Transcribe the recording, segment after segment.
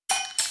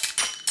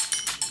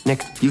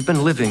Nick, you've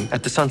been living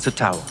at the Sunset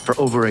Tower for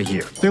over a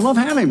year. They love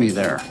having me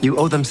there. You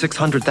owe them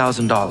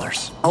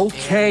 $600,000.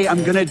 Okay,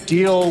 I'm gonna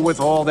deal with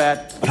all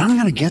that, but I'm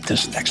gonna get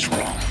this next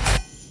role.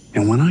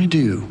 And when I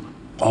do,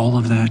 all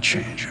of that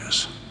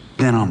changes.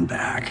 Then I'm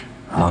back.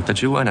 Not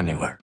that you went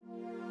anywhere.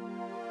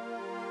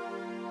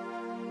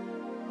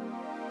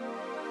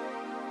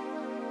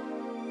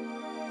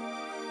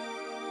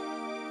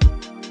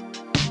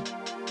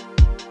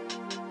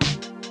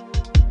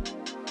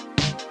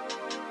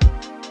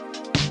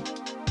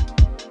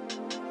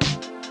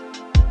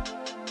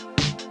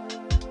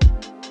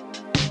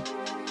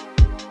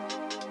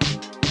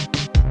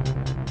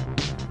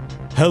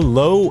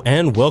 Hello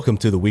and welcome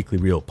to the Weekly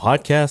Reel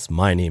Podcast.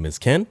 My name is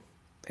Ken.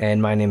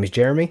 And my name is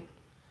Jeremy.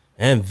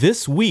 And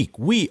this week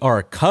we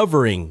are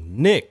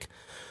covering Nick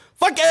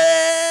fucking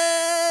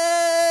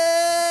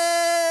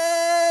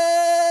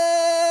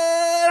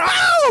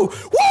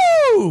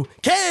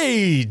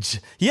Cage.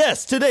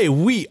 Yes, today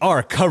we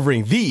are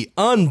covering the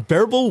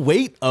unbearable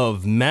weight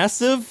of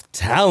massive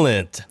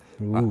talent.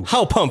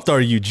 How pumped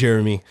are you,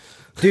 Jeremy?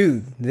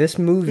 Dude, this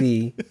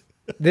movie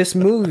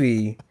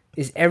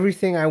is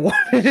everything I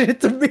wanted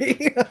it to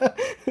be.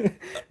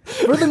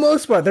 For the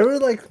most part, there were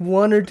like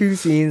one or two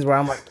scenes where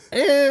I'm like,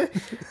 eh.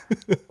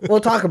 We'll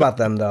talk about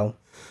them though.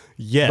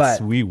 Yes,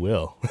 we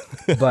will.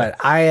 But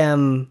I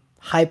am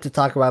hyped to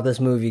talk about this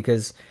movie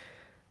because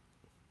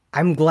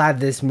I'm glad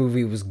this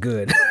movie was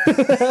good.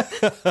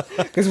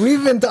 Because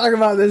we've been talking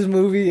about this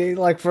movie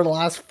like for the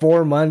last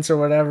 4 months or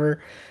whatever.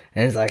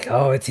 And it's like,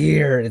 oh, it's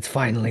here. It's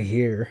finally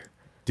here.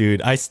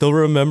 Dude, I still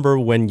remember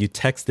when you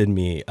texted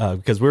me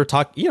because we were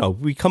talking,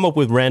 we come up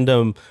with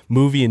random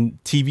movie and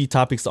TV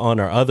topics on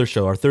our other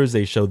show, our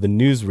Thursday show, the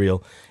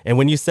Newsreel. And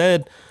when you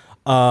said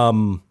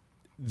the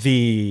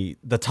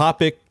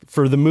topic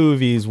for the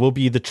movies will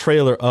be the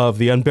trailer of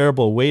The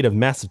Unbearable Weight of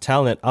Massive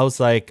Talent, I was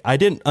like, I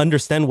didn't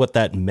understand what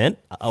that meant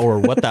or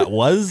what that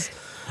was.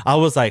 I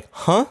was like,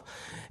 huh?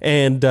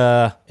 And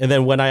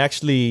then when I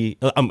actually,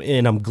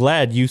 and I'm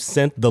glad you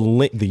sent the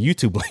link, the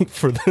YouTube link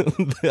for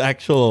the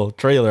actual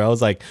trailer. I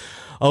was like,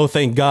 oh,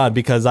 thank God,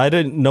 because I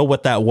didn't know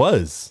what that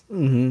was.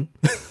 Mm-hmm.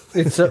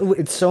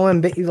 It's so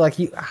ambiguous.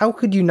 Like, how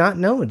could you not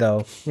know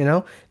though?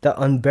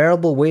 The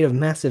unbearable weight of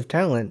massive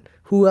talent.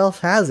 Who else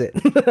has it?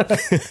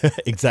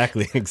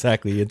 Exactly.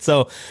 And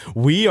so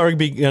we are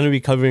going to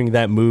be covering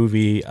that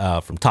movie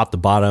from top to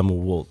bottom.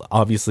 We'll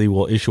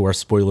issue our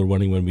spoiler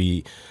warning when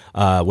we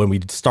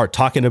start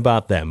talking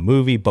about that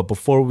movie. But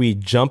before we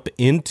jump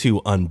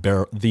into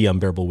the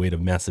unbearable weight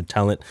of massive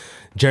talent,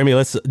 Jeremy,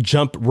 let's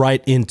jump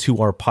right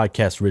into our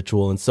podcast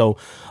ritual. And so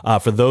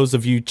for those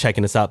of you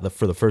checking us out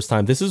for the first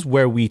time, this is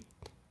where we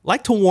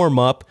like to warm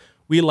up.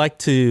 We like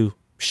to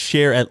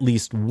share at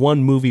least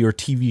one movie or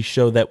TV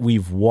show that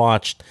we've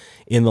watched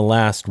in the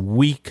last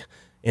week.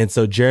 And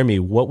so, Jeremy,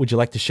 what would you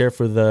like to share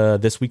for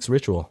this week's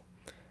ritual?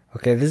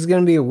 Okay, this is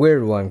going to be a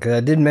weird one because I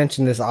did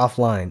mention this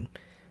offline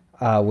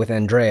with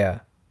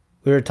Andrea.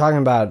 We were talking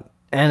about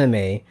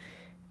anime,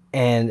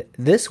 and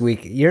this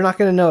week, you're not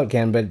going to know it,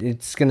 Ken, but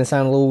it's going to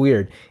sound a little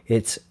weird.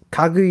 It's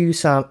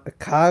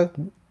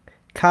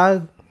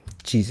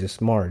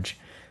Jesus, Marge.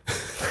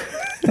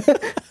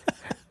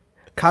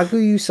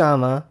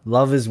 Kaguya-sama,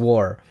 Love is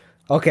War.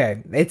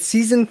 Okay, it's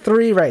season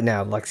 3 right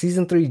now. Like,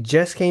 season 3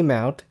 just came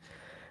out,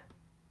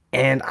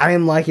 and I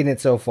am liking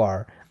it so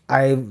far.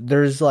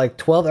 There's like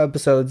 12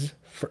 episodes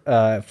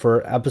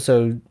for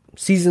episode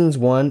seasons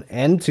 1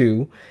 and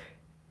 2,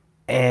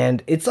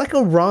 and it's like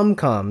a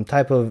rom-com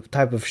type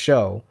of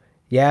show.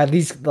 Yeah,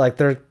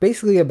 they're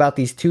basically about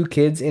these two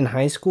kids in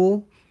high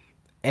school,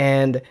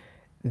 and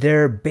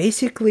they're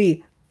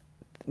basically,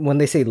 when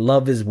they say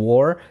love is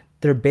war,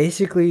 they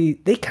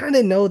kind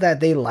of know that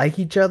they like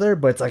each other,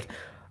 but it's like,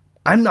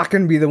 I'm not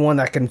going to be the one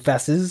that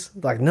confesses.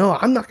 Like, no,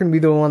 I'm not going to be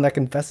the one that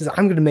confesses.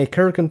 I'm going to make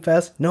her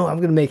confess. No, I'm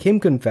going to make him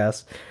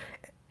confess.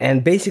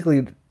 And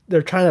basically,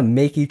 they're trying to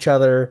make each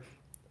other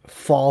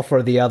fall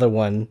for the other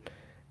one.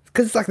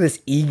 Because it's like this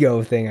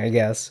ego thing, I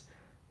guess,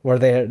 where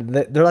they're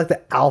like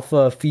the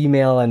alpha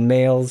female and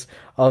males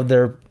of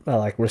their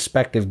like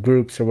respective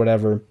groups or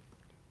whatever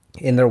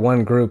in their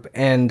one group.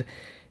 And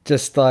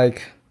just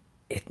like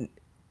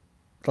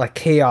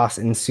chaos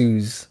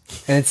ensues,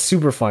 and it's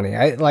super funny.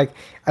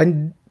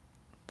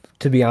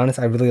 To be honest,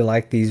 I really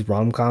like these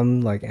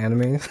rom-com like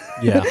animes.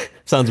 Yeah,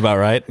 sounds about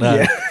right.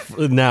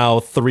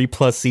 Now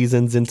 3+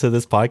 seasons into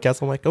this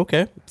podcast, I'm like,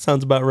 okay,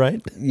 sounds about right.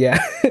 Yeah,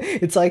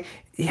 it's like,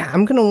 yeah,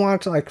 I'm gonna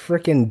watch like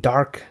freaking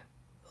dark,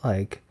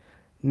 like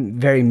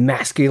very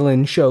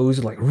masculine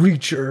shows like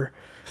Reacher,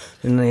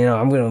 and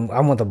I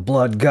want the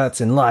blood,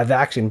 guts, and live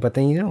action. But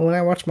then when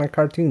I watch my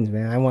cartoons,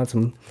 man, I want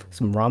some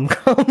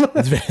rom-com.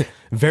 It's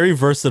very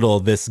versatile,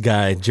 this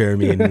guy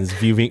Jeremy, and his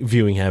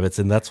viewing habits,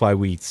 and that's why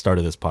we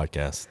started this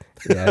podcast.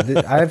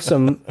 Yeah, I have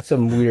some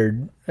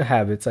weird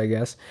habits, I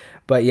guess.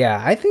 But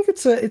yeah, I think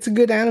it's a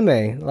good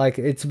anime. Like,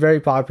 it's very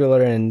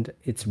popular and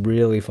it's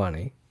really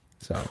funny.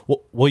 So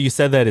well, you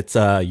said that it's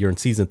you're in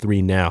season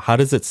 3 now. How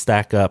does it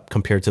stack up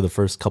compared to the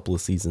first couple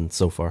of seasons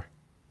so far?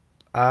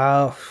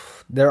 Uh,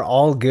 they're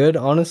all good,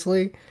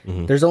 honestly.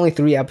 There's only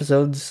 3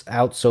 episodes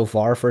out so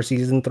far for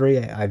season 3.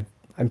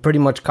 I'm pretty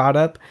much caught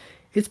up.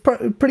 It's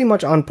pretty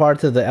much on par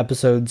to the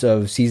episodes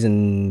of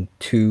season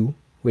 2,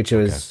 which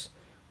was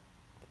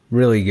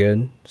really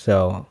good.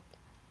 So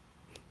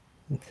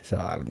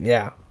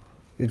yeah,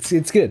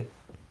 it's good.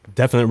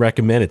 Definitely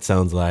recommend it,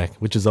 sounds like,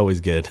 which is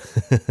always good.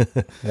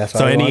 That's why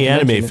So I wanted any to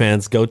anime mention it.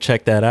 fans, go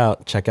check that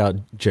out. Check out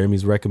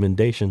Jeremy's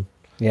recommendation.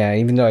 Yeah,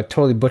 even though I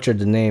totally butchered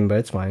the name, but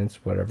it's fine. It's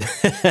whatever.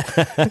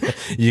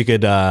 You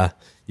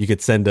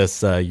could send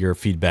us your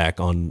feedback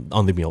on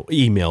the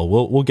email.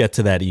 We'll get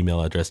to that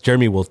email address.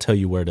 Jeremy will tell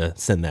you where to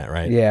send that,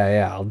 right?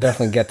 Yeah, I'll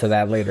definitely get to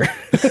that later.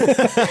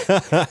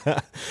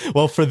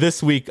 Well, for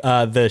this week,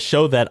 the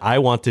show that I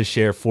want to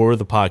share for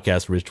the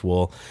podcast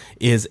ritual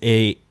is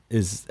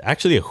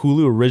actually a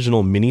Hulu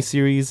original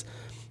miniseries.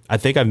 I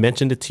think I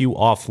mentioned it to you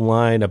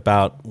offline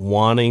about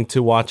wanting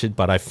to watch it,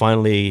 but I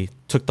finally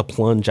took the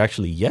plunge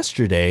actually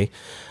yesterday.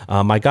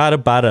 I got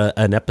about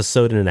an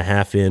episode and a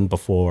half in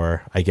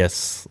before I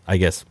guess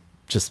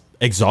just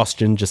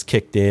exhaustion just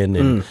kicked in,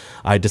 and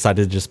I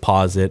decided to just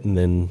pause it and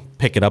then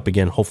pick it up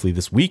again, hopefully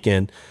this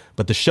weekend.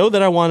 But the show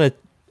that I want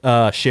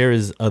to share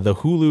is the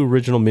Hulu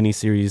original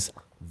miniseries,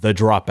 The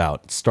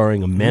Dropout,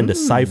 starring Amanda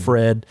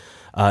Seyfried,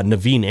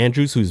 Naveen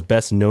Andrews, who's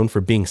best known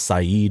for being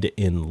Saeed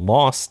in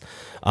Lost,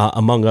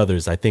 among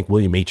others. I think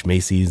William H.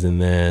 Macy's in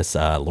this,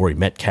 Laurie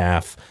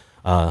Metcalf,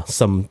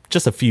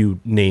 just a few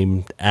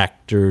named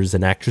actors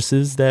and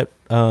actresses that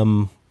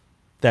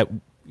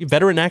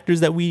veteran actors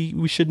that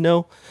we should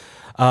know.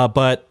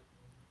 But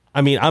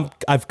I mean,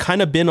 I've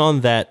kind of been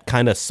on that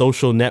kind of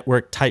social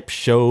network type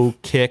show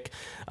kick.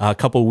 A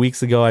couple of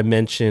weeks ago, I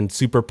mentioned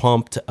Super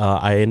Pumped.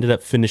 I ended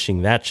up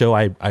finishing that show.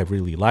 I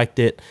really liked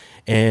it.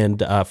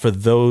 And for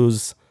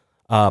those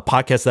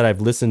podcasts that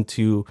I've listened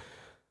to,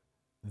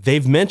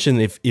 they've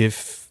mentioned if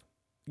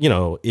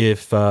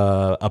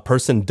a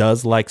person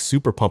does like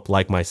Super Pumped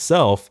like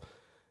myself,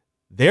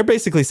 they're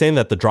basically saying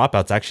that The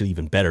Dropout's actually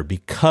even better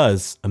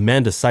because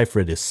Amanda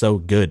Seyfried is so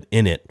good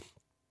in it.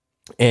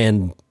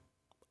 And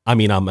I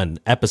mean, I'm an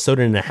episode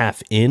and a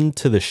half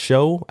into the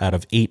show out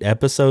of 8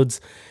 episodes,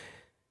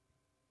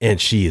 and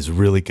she is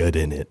really good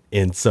in it.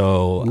 And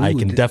so I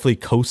can definitely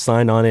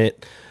co-sign on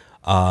it.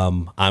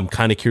 I'm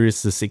kind of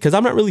curious to see, because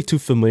I'm not really too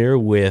familiar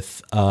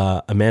with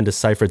Amanda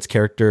Seyfried's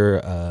character,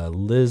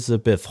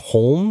 Elizabeth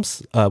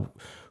Holmes,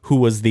 who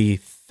was the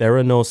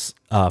Theranos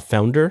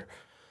founder.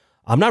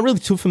 I'm not really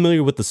too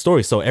familiar with the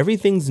story, so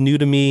everything's new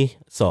to me.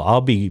 So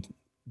I'll be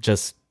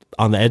just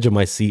on the edge of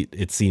my seat,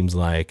 it seems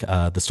like.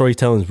 The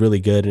storytelling is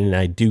really good, and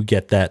I do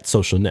get that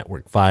social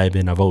network vibe,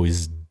 and I've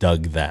always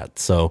dug that.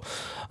 So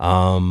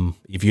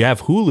if you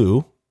have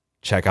Hulu,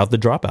 check out The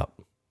Dropout.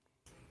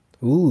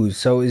 Ooh,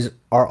 so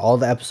are all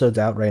the episodes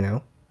out right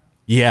now?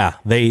 Yeah,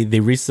 they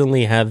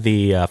recently had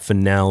the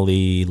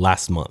finale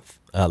last month,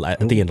 at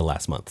the end of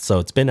last month. So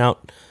it's been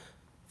out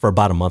for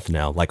about a month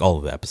now, like all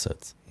of the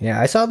episodes. Yeah,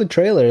 I saw the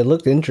trailer. It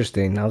looked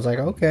interesting. I was like,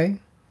 okay,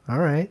 all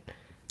right.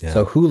 Yeah.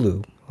 So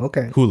Hulu,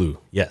 okay. Hulu,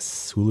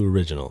 yes, Hulu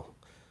original.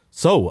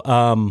 So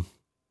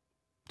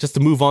just to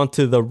move on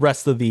to the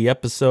rest of the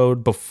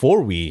episode,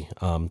 before we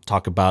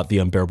talk about the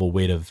unbearable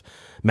weight of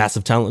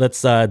massive talent,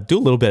 let's do a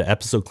little bit of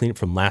episode cleanup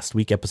from last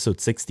week, episode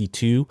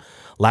 62.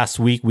 Last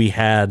week we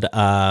had 2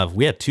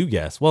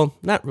 guests.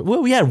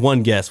 We had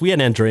 1 guest. We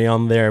had Andre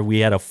on there. We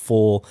had a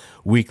full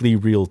weekly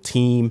reel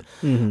team.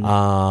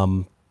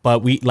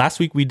 But last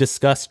week we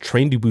discussed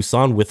Train to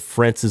Busan with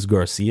Francis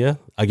Garcia.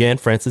 Again,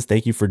 Francis,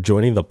 thank you for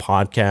joining the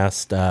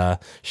podcast.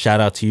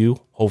 Shout out to you.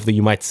 Hopefully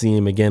you might see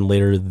him again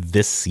later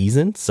this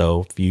season.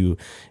 So if you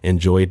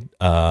enjoyed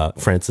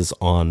Francis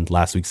on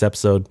last week's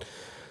episode,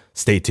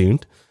 stay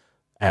tuned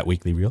at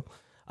Weekly Reel.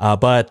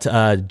 But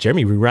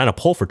Jeremy, we ran a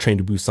poll for Train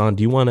to Busan.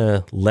 Do you want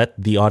to let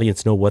the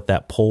audience know what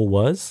that poll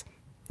was?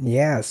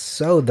 Yeah,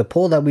 so the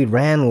poll that we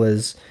ran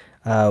was,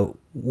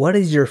 what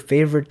is your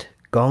favorite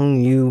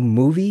Gong Yu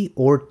movie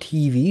or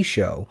TV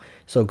show?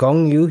 So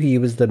Gong Yu, he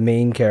was the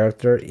main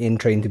character in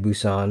Train to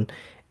Busan,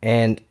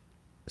 and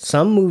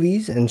some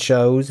movies and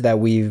shows that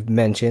we've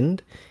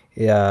mentioned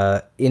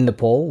in the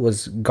poll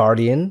was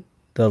Guardian,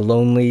 The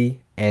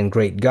Lonely and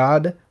Great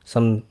God,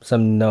 some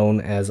known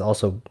as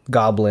also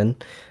Goblin,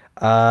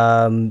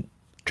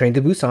 Train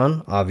to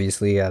Busan,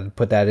 obviously I'd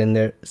put that in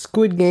there,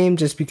 Squid Game,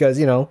 just because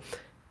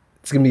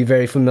it's gonna be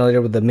very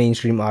familiar with the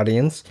mainstream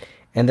audience,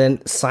 and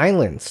then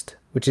Silenced,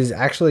 which is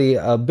actually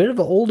a bit of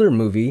an older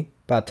movie,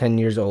 about 10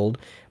 years old,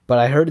 but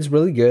I heard it's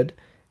really good,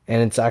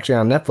 and it's actually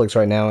on Netflix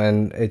right now,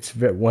 and it's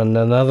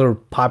another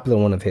popular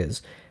one of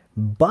his.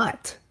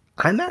 But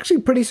I'm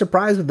actually pretty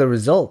surprised with the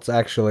results,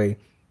 actually,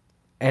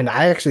 and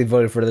I actually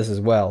voted for this as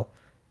well.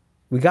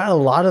 We got a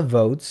lot of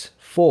votes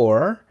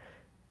for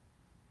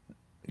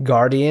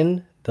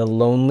Guardian, The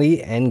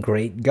Lonely and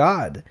Great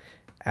God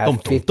at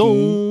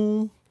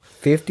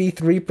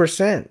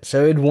 53%.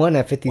 So it won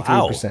at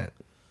 53%.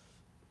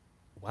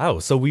 Wow.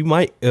 So we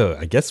might,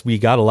 I guess we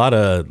got a lot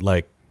of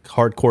like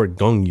hardcore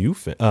Gong Yu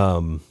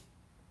fans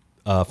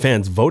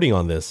voting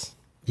on this.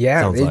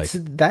 Yeah, Sounds it's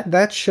like.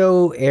 that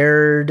show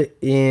aired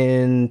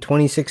in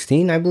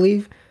 2016, I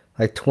believe.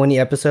 Like 20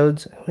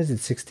 episodes. What is it,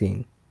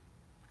 16?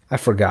 I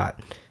forgot.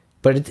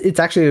 But it's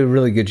actually a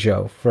really good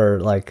show for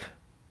like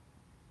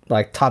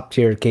top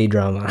tier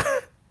K-drama.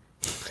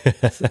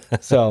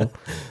 So,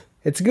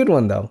 it's a good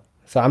one though.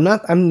 So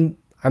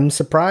I'm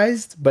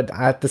surprised, but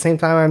at the same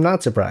time I'm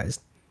not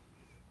surprised.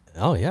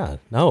 Oh yeah,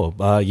 no.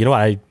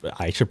 I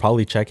should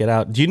probably check it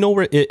out. Do you know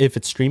where if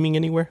it's streaming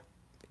anywhere?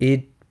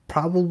 It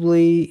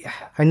probably,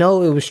 I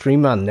know it was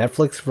streamed on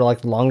Netflix for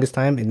like the longest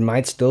time. It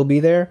might still be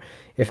there.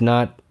 If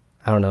not,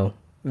 I don't know.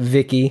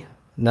 Vicky,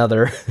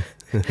 another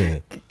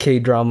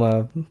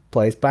K-drama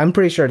place, but I'm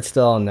pretty sure it's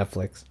still on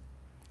Netflix.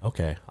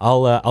 Okay,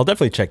 I'll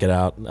definitely check it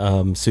out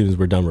as soon as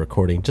we're done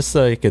recording, just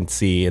so I can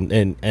see.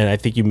 And I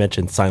think you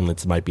mentioned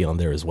Silence might be on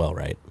there as well,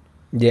 right?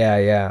 Yeah,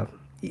 yeah.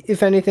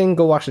 If anything,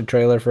 go watch the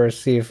trailer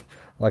first. See if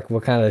like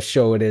what kind of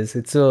show it is.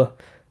 It's a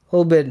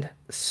little bit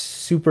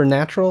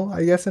supernatural,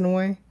 I guess, in a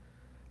way.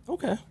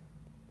 Okay.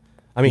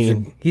 I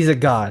mean, He's a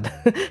god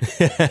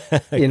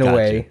in a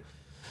way,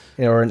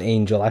 or an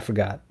angel. I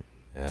forgot.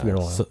 It's been a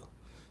while.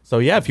 So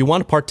yeah, if you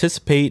want to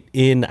participate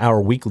in our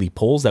weekly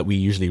polls that we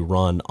usually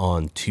run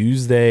on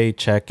Tuesday,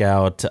 check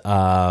out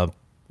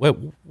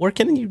where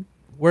can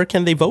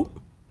they vote?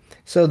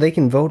 So they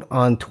can vote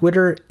on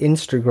Twitter,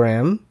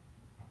 Instagram,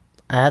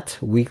 at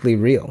Weekly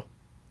Reel.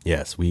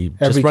 Yes, we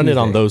Every just run it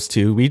on Tuesday. those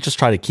two. We just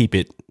try to keep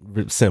it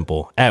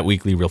simple at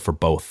Weekly Reel for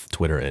both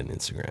Twitter and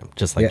Instagram,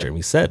 just like Yeah.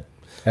 Jeremy said.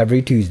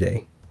 Every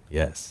Tuesday.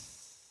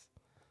 Yes.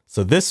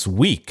 So this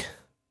week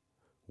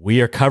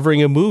we are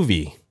covering a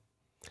movie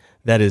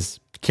that is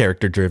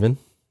character driven.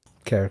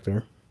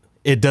 Character.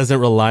 It doesn't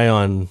rely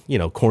on,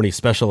 corny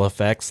special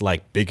effects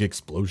like big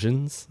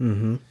explosions.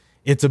 Mm-hmm.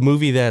 It's a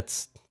movie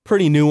that's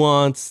pretty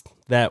nuanced,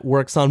 that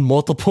works on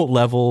multiple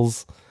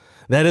levels,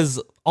 that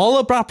is all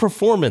about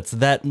performance,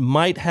 that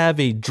might have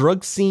a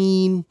drug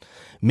scene,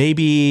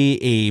 maybe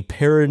a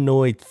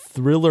paranoid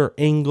thriller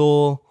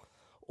angle,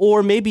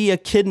 or maybe a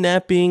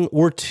kidnapping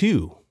or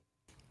two.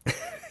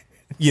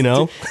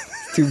 Too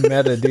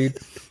meta, dude.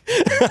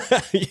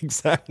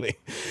 Exactly.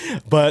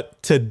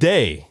 But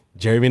today,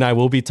 Jeremy and I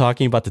will be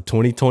talking about the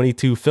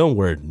 2022 film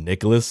where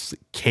Nicolas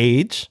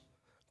Cage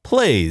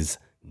plays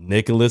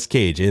Nicolas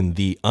Cage in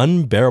The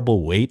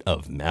Unbearable Weight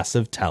of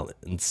Massive Talent.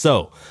 And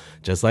so,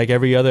 just like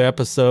every other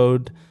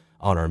episode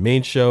on our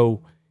main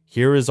show,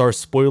 here is our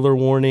spoiler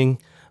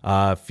warning.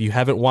 If you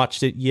haven't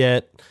watched it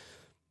yet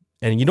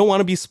and you don't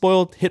want to be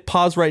spoiled, hit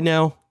pause right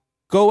now.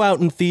 Go out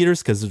in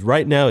theaters because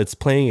right now it's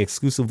playing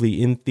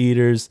exclusively in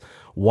theaters.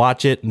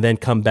 Watch it and then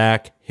come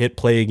back, hit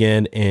play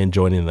again, and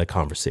join in the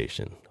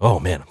conversation. Oh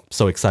man, I'm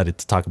so excited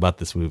to talk about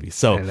this movie.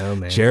 So, I know,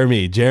 man.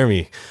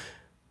 Jeremy,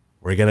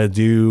 we're gonna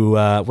do.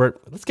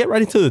 Let's get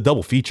right into the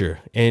double feature,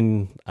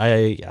 and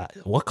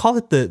we'll call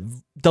it the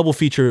double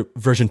feature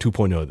version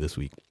 2.0 this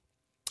week,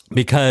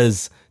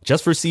 because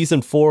just for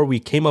season 4, we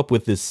came up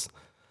with this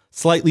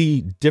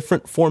slightly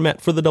different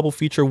format for the double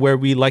feature where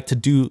we like to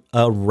do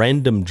a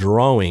random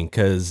drawing.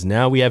 Because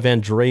now we have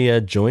Andrea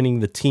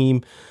joining the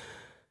team.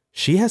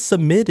 She has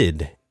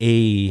submitted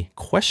a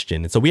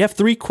question. And so we have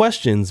 3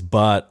 questions,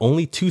 but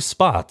only 2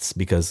 spots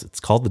because it's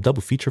called the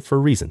double feature for a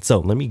reason. So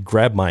let me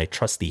grab my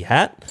trusty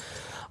hat.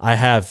 I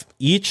have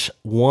each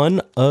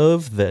one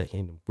of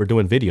we're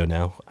doing video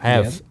now. I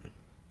have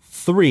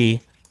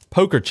 3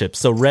 poker chips.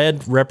 So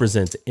red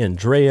represents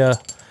Andrea,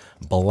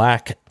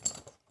 black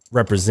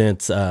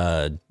represents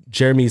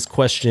Jeremy's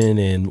question,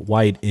 and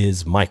white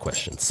is my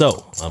question.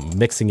 So I'm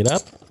mixing it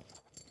up.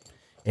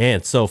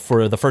 And so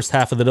for the first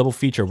half of the double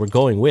feature, we're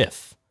going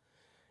with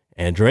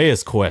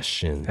Andrea's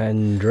question.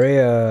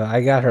 Andrea,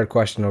 I got her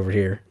question over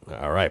here.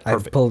 All right,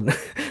 perfect. I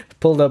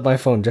pulled up my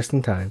phone just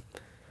in time.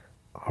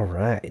 All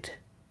right.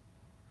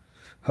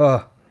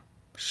 Oh,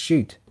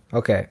 shoot.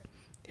 Okay.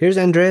 Here's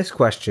Andrea's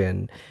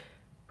question.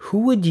 Who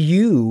would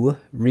you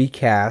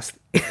recast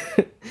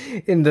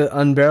in The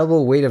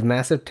Unbearable Weight of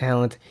Massive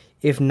Talent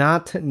if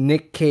not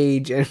Nick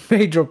Cage and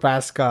Pedro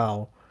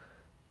Pascal?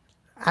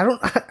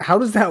 How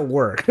does that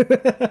work?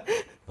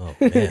 Oh,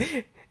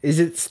 man. Is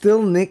it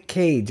still Nick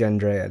Cage,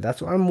 Andrea? That's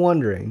what I'm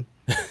wondering.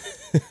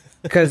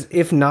 Because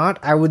if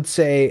not, I would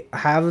say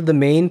have the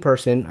main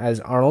person as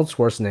Arnold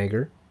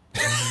Schwarzenegger.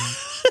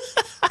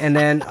 And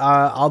then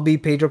I'll be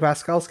Pedro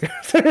Pascal's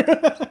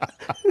character.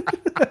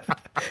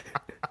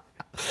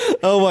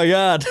 Oh my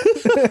God.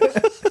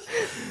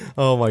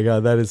 Oh my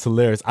God, that is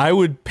hilarious. I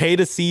would pay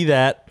to see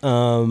that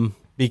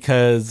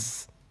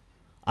because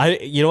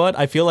you know what?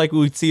 I feel like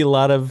we'd see a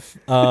lot of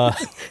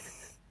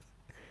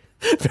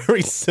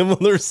very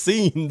similar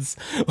scenes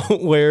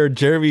where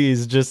Jeremy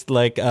is just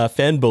like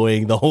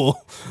fanboying the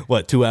whole,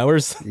 2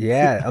 hours?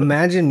 Yeah,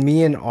 imagine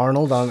me and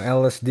Arnold on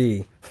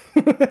LSD.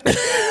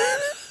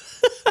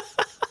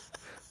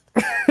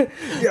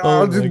 Yeah,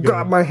 I just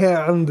got my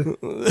hand.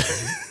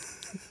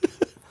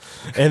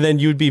 And then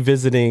you'd be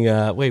visiting.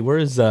 Where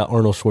is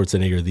Arnold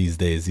Schwarzenegger these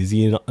days? Is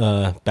he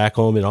back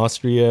home in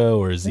Austria,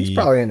 or is he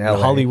probably in LA.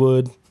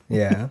 Hollywood?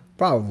 Yeah,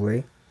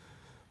 probably.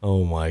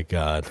 Oh my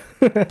god!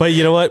 But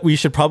you know what? We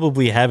should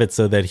probably have it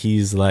so that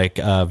he's like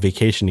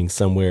vacationing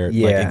somewhere like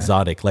Yeah.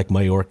 exotic, like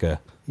Mallorca.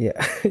 Yeah,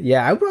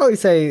 yeah. I would probably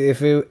say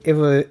if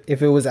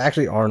it was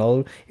actually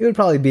Arnold, it would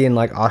probably be in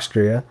like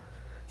Austria,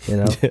 you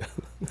know,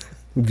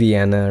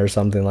 Vienna or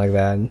something like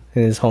that, in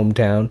his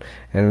hometown,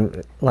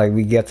 and like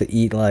we get to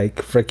eat like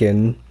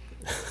frickin'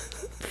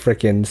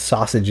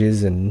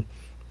 sausages and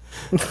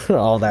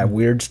all that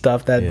weird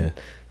stuff that Yeah.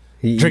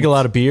 he Drink a eats.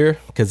 lot of beer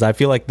because I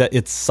feel like that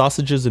it's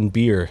sausages and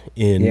beer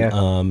in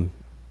Yeah.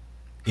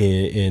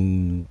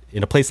 in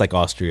a place like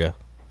Austria.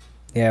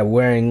 Yeah,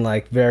 wearing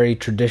like very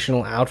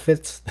traditional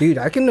outfits, dude.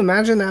 I can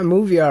imagine that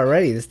movie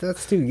already.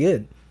 That's too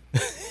good.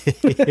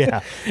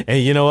 Yeah,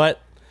 and you know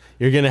what?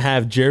 You're gonna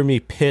have Jeremy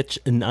pitch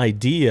an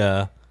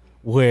idea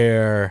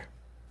where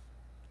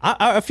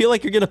I feel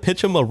like you're gonna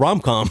pitch him a rom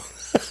com.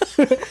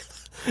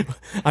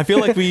 I feel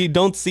like we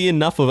don't see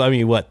enough of. I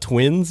mean, what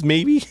twins?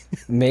 Maybe.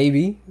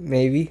 Maybe.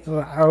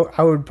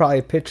 I would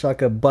probably pitch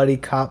like a buddy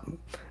cop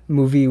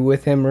movie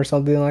with him or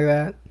something like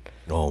that.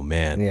 Oh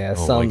man. Yeah, Oh,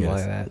 my something goodness.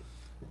 like that.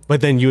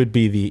 But then you would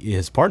be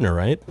his partner,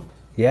 right?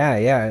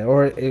 Yeah.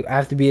 Or it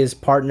have to be his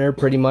partner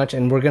pretty much,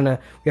 and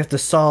we have to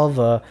solve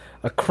a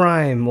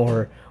crime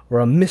or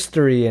a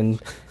mystery,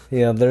 and you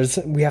know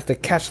we have to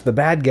catch the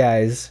bad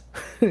guys,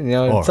 you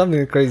know, Or-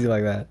 something crazy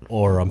like that.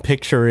 Or I'm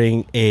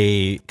picturing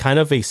a kind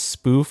of a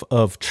spoof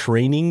of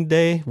Training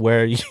Day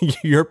where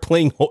you're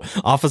playing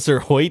Officer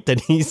Hoyt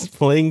and he's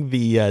playing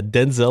the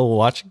Denzel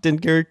Washington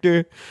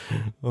character.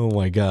 Oh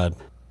my god.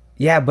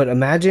 Yeah, but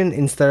imagine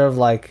instead of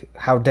like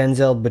how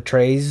Denzel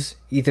betrays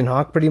Ethan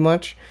Hawke pretty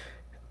much,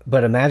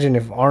 but imagine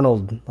if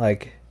Arnold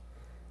like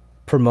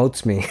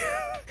promotes me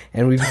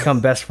and we become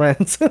best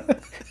friends.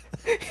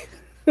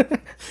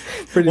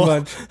 Pretty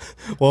much.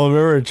 Well, I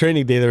remember in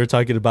Training Day they were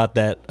talking about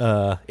that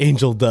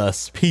Angel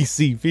Dust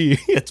PCP.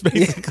 It's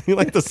basically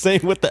like the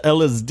same with the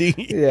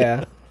LSD.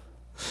 Yeah.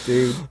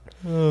 Dude.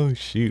 Oh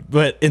shoot!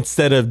 But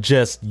instead of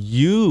just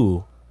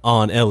you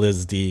on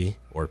LSD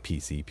or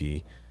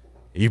PCP,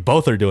 you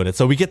both are doing it.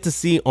 So we get to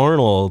see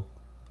Arnold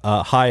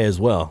high as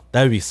well.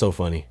 That would be so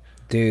funny.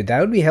 Dude, that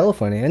would be hella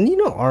funny. And you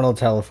know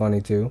Arnold's hella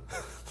funny too.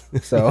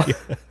 So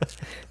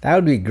that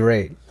would be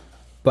great.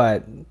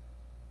 But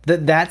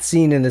that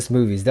scene in this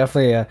movie is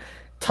definitely a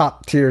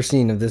top tier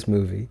scene of this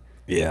movie.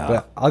 Yeah.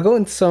 But I'll go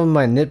into some of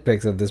my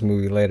nitpicks of this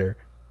movie later.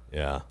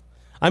 Yeah.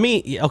 I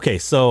mean, okay,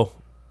 so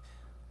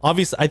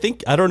obviously,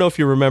 I don't know if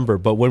you remember,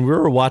 but when we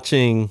were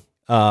watching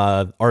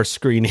our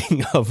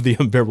screening of The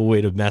Unbearable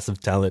Weight of Massive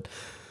Talent,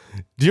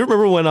 do you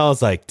remember when I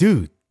was like,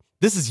 dude,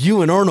 this is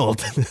you and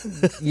Arnold?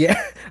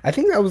 Yeah, I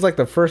think that was like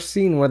the first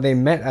scene where they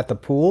met at the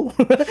pool.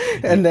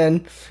 And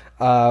then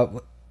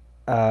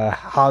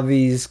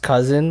Javi's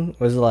cousin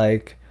was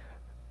like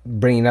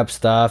bringing up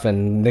stuff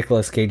and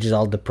Nicolas Cage is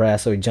all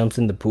depressed, so he jumps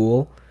in the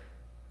pool.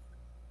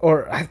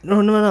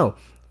 No.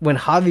 When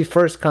Javi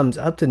first comes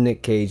up to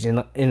Nick Cage in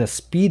a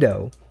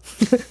Speedo,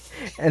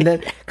 and then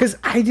because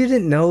I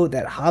didn't know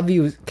that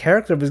Javi's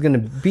character was gonna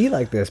be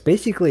like this,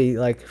 basically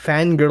like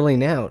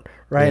fangirling out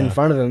right in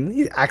front of him.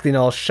 He's acting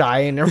all shy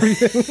and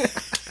everything.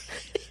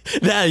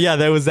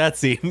 That was that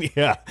scene.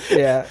 Yeah.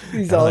 Yeah,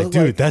 he's I'm all like,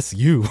 dude, that's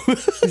you.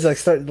 he's like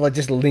starting like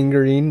just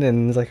lingering,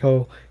 and he's like,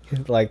 oh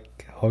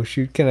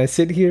shoot, can I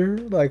sit here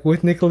like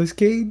with Nicolas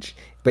Cage?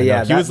 But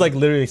yeah, he was like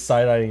literally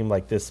side eyeing him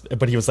like this,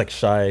 but he was like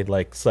shy,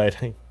 like side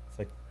eyeing. It's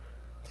like,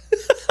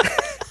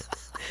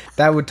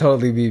 that would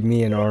totally be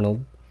me and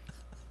Arnold.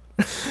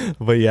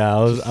 but yeah,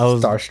 I was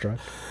Starstruck.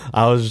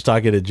 I was just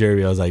talking to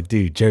Jeremy. I was like,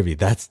 dude, Jeremy,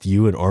 that's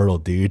you and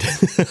Arnold, dude.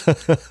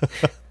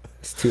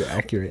 It's too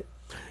accurate.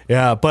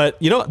 Yeah, but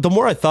you know, the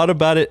more I thought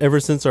about it ever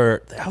since I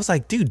was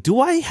like, dude, do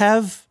I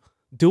have,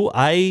 you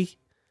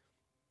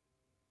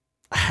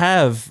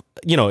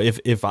know,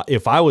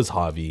 if I was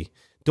Javi,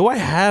 do I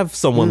have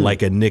someone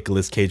like a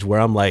Nicolas Cage where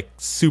I'm like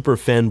super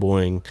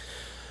fanboying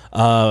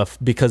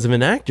because of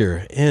an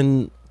actor?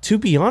 And to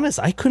be honest,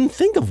 I couldn't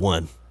think of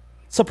one,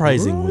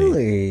 surprisingly.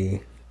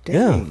 Really?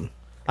 Dang. Yeah.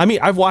 I mean,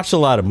 I've watched a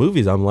lot of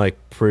movies. I'm like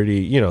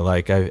pretty, you know,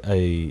 like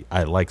I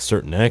like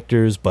certain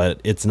actors, but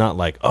it's not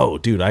like, oh,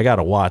 dude, I got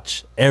to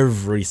watch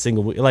every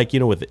single movie. Like, you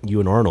know, with you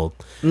and Arnold,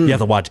 you have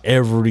to watch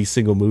every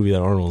single movie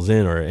that Arnold's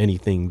in or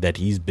anything that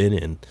he's been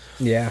in.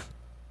 Yeah.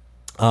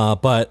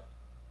 But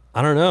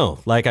I don't know.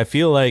 Like, I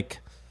feel like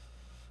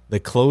the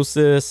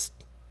closest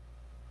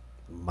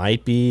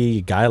might be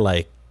a guy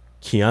like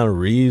Keanu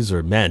Reeves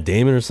or Matt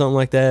Damon or something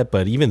like that.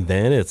 But even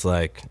then, it's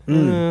like,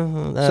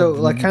 So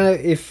like kind of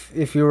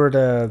if you were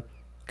to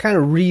kind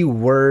of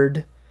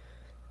reword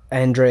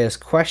Andrea's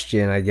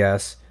question, I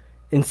guess,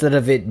 instead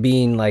of it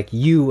being like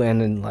you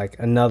and then like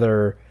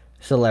another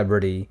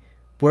celebrity,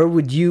 where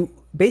would you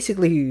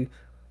basically,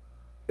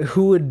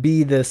 who would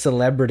be the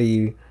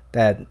celebrity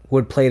that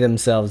would play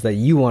themselves that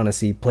you want to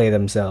see play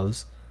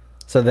themselves?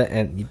 So that,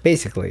 and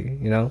basically,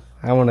 you know,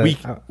 I want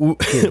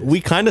to. We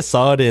kind of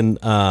saw it in,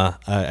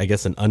 I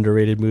guess, an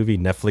underrated movie,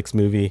 Netflix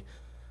movie,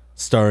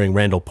 starring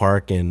Randall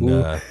Park and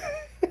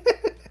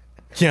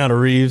Keanu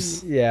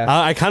Reeves. Yeah.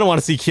 I kind of want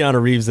to see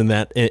Keanu Reeves in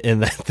that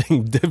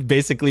thing,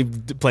 basically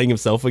playing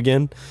himself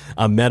again,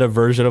 a meta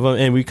version of him.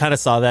 And we kind of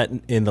saw that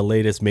in the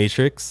latest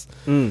Matrix.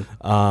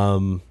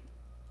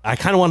 I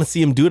kind of want to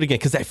see him do it again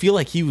because I feel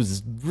like he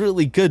was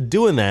really good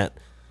doing that.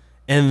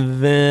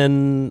 And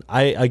then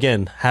I,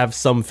 again, have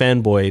some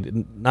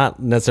fanboy, not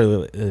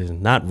necessarily,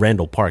 not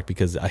Randall Park,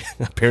 because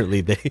apparently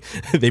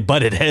they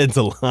butted heads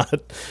a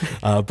lot.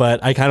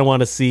 But I kind of want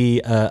to see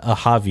a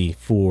Javi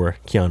for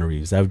Keanu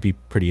Reeves. That would be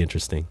pretty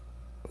interesting.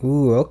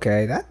 Ooh,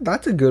 okay.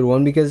 That's a good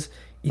one because,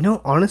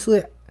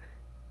 honestly,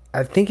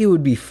 I think it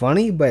would be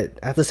funny, but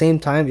at the same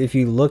time, if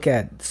you look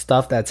at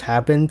stuff that's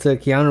happened to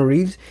Keanu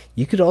Reeves,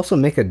 you could also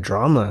make a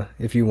drama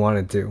if you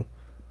wanted to.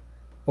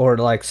 Or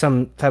like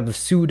some type of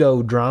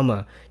pseudo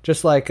drama,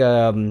 just like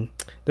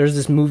there's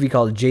this movie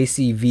called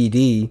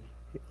JCVD,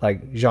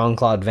 like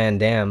Jean-Claude Van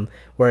Damme,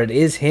 where it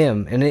is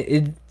him, and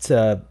it's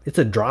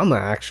a drama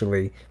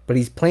actually, but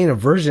he's playing a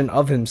version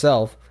of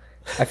himself.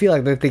 I feel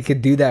like that they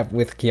could do that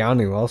with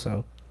Keanu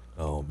also.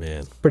 Oh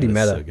man, pretty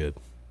that's meta. So good.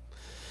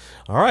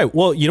 All right,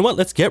 well, you know what?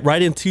 Let's get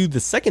right into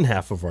the second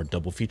half of our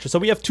double feature. So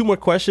we have two more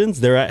questions.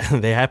 They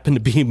happen to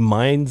be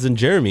mine's and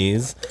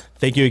Jeremy's.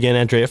 Thank you again,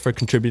 Andrea, for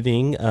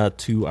contributing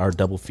to our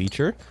double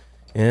feature.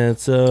 And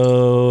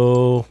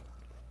so,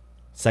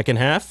 second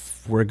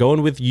half, we're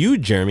going with you,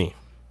 Jeremy.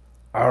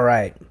 All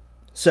right.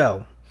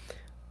 So,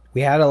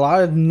 we had a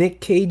lot of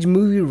Nick Cage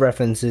movie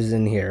references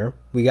in here.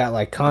 We got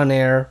like Con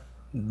Air,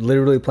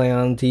 literally playing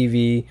on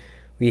TV.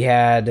 We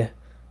had,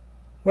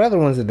 what other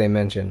ones did they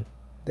mention?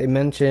 They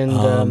mentioned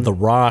The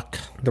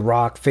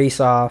Rock, Face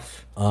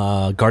Off,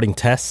 Guarding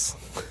Tess,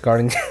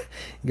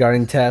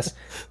 Guarding Tess.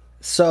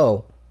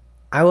 So,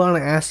 I want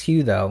to ask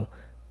you though,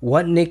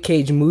 what Nick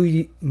Cage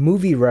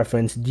movie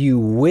reference do you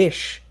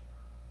wish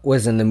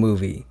was in the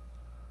movie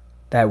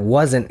that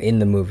wasn't in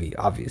the movie?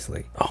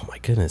 Obviously. Oh my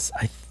goodness,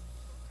 I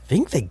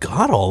think they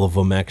got all of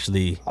them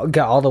actually.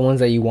 Got all the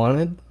ones that you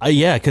wanted?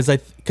 Yeah, because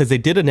they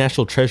did a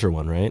National Treasure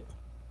one, right?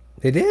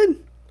 They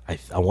did.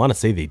 I want to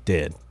say they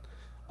did.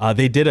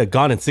 They did a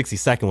Gone in 60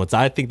 Seconds one. So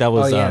I think that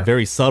was a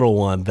very subtle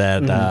one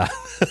that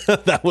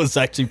that was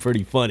actually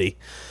pretty funny.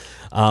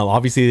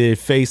 Obviously, they did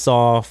Face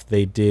Off.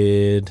 They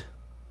did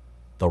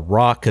The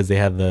Rock because they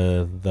had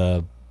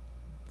the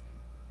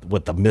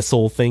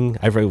missile thing.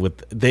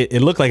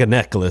 It looked like a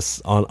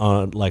necklace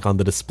on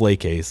the display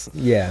case.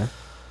 Yeah.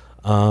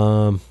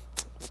 There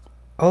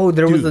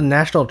was a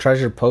National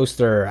Treasure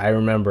poster. I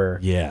remember.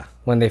 Yeah.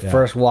 When they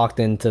first walked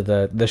into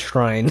the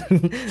shrine,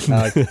 I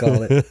like to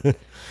call it.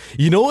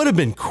 You know what would have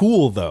been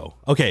cool though?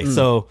 Okay,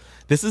 so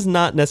this is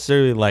not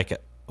necessarily like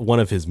one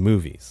of his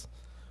movies,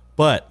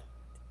 but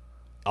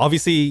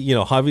obviously,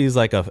 Javi is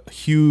like a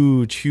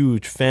huge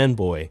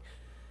fanboy.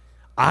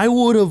 I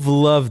would have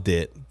loved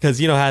it because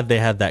how they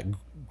had that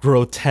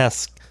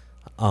grotesque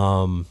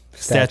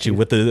statue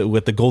with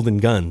the golden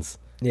guns.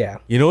 Yeah.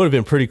 It would have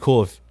been pretty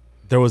cool if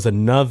there was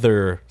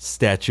another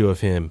statue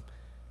of him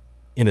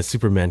in a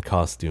Superman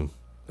costume.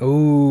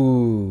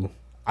 Ooh.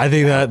 I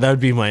think that would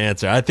be my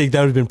answer. I think that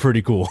would have been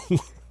pretty cool.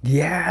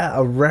 Yeah,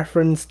 a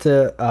reference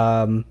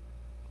to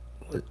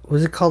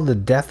was it called The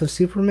Death of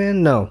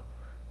Superman? No.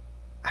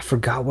 I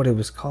forgot what it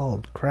was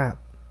called. Crap.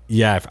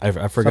 Yeah, I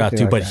forgot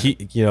Something to, like but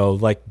he,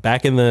 like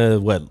back in the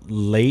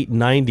late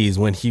 90s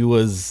when he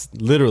was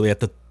literally at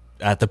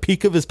the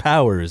peak of his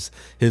powers,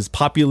 his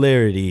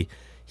popularity,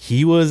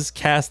 he was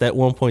cast at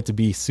one point to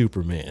be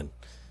Superman,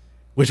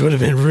 which would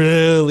have been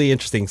really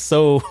interesting.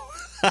 So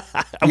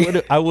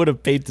I would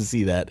have paid to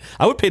see that.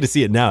 I would pay to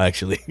see it now,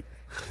 actually.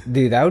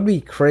 Dude, that would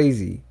be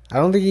crazy. I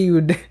don't think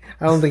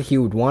he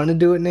would want to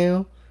do it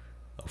now.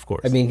 Of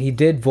course. I mean, he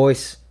did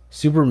voice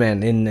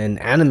Superman in an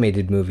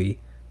animated movie,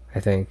 I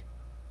think.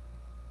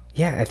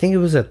 Yeah, I think it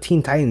was a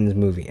Teen Titans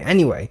movie.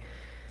 Anyway,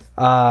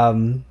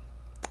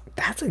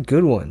 that's a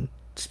good one.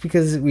 Just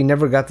because we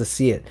never got to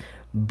see it.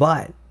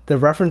 But the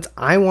reference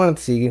I wanted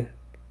to see,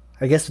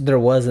 I guess there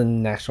was a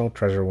National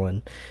Treasure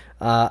one.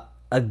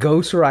 A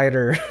Ghost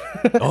Rider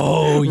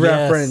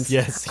reference.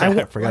 Yes. Yeah,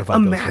 I forgot about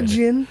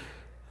imagine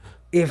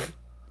if,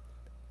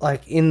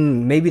 like,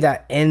 in maybe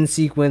that end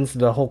sequence,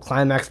 the whole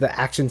climax, the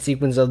action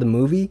sequence of the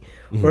movie,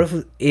 or if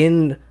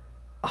in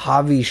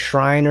Javi's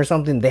shrine or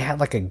something, they had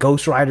like a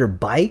Ghost Rider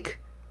bike.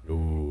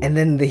 Ooh. And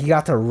then he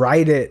got to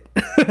ride it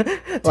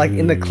like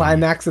in the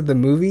climax of the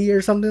movie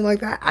or something like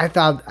that.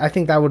 I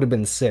think that would have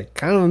been sick.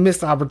 Kind of a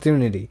missed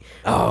opportunity.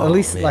 At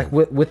least man. Like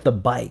with the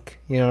bike.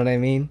 You know what I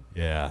mean?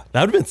 Yeah.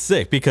 That would have been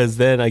sick because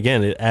then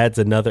again it adds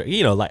another,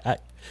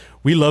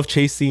 we love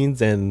chase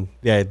scenes and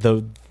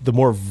the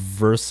more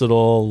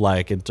versatile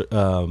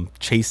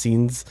chase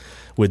scenes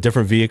with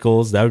different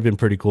vehicles. That would have been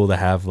pretty cool to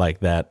have like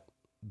that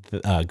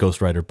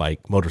Ghost Rider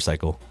bike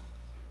motorcycle.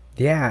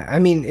 Yeah, I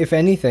mean, if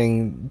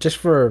anything, just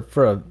for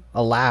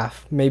a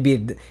laugh,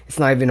 maybe it's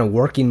not even a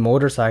working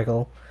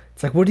motorcycle.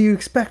 It's like, what do you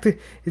expect?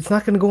 It's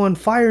not going to go on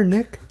fire,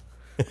 Nick.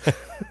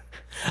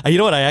 You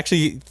know what? I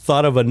actually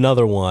thought of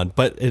another one,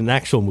 but in an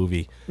actual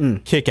movie,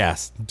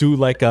 Kick-Ass. Do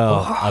like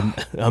a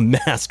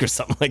mask or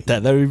something like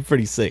that. That would be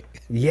pretty sick.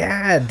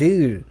 Yeah,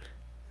 dude.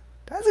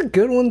 That's a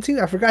good one too.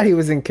 I forgot he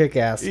was in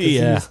Kick-Ass.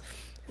 Yeah.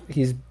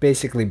 He's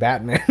basically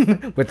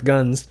Batman with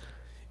guns.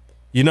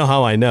 You know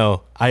how I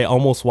know? I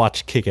almost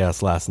watched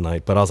Kick-Ass last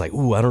night, but I was like,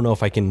 ooh, I don't know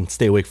if I can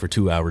stay awake for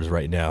 2 hours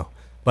right now.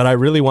 But I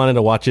really wanted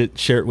to watch it,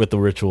 share it with the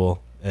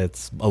ritual.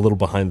 It's a little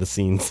behind the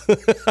scenes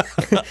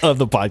of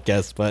the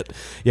podcast. But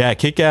yeah,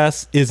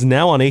 Kick-Ass is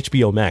now on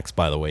HBO Max,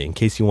 by the way, in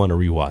case you want to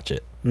rewatch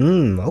it.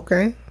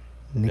 Okay.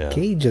 Nick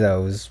Cage,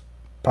 though, is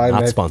probably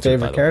Not my sponsored, by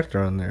favorite the way. character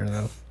on there,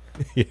 though.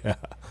 Yeah.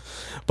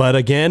 But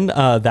again,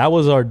 that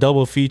was our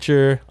double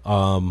feature.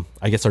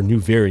 I guess our new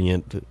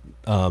variant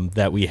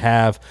that we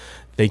have.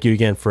 Thank you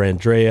again for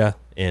Andrea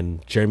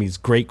and Jeremy's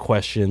great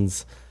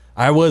questions.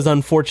 I was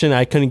unfortunate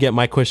I couldn't get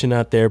my question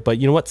out there, but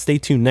you know what? Stay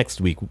tuned next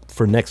week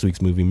for next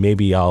week's movie.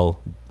 Maybe I'll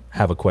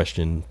have a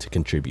question to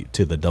contribute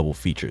to the double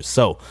features.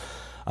 So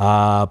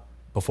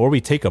before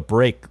we take a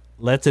break,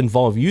 let's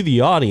involve you,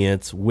 the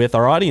audience, with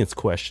our audience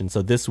question.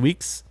 So this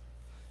week's,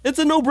 it's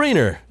a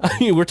no-brainer. I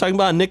mean, we're talking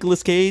about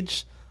Nicolas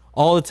Cage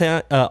all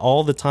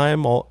the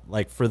time,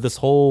 like for this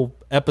whole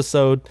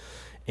episode.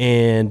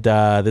 And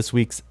this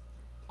week's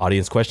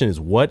audience question is,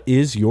 what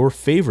is your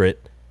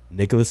favorite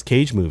Nicolas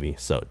Cage movie?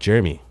 So,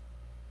 Jeremy,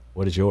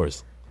 what is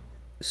yours?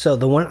 So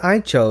the one I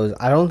chose,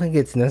 I don't think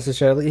it's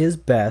necessarily his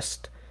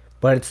best,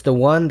 but it's the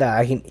one that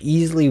I can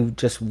easily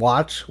just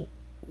watch,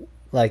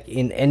 like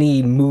in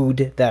any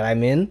mood that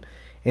I'm in.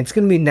 It's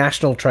going to be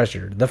National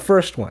Treasure, the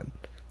first one.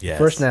 Yes.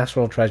 First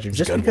National Treasure, It's a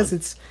just good because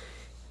one.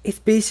 it's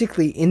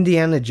basically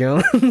Indiana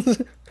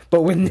Jones,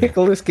 but with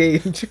Nicolas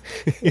Cage.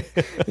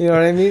 You know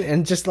what I mean?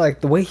 And just like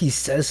the way he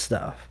says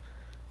stuff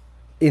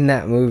in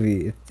that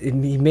movie,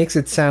 he makes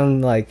it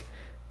sound like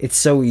it's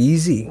so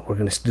easy. We're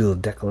gonna steal the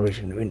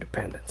Declaration of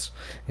Independence.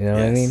 You know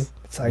what I Yes. mean?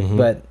 It's like,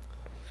 but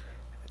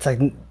it's like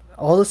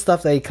all the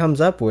stuff that he comes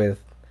up with.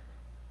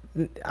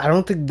 I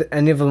don't think that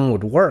any of them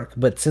would work,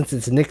 but since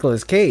it's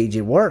Nicolas Cage,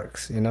 it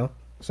works. You know,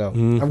 so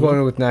I'm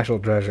going with National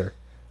Treasure.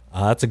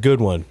 That's a good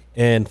one.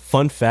 And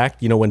fun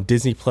fact, when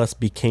Disney Plus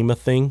became a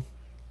thing,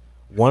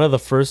 one of the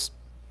first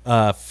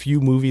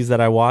few movies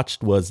that I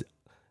watched was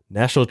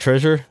National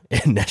Treasure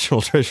and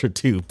National Treasure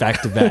 2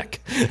 back to back.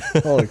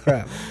 Holy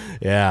crap!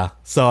 Yeah.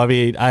 So, I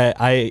mean,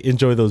 I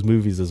enjoy those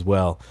movies as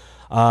well.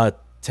 To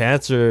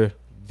answer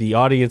the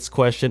audience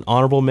question,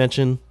 honorable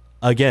mention,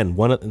 again,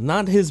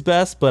 not his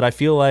best, but I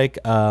feel like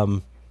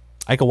I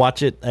could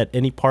watch it at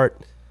any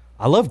part.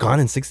 I love Gone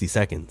in 60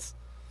 Seconds.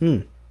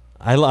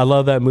 I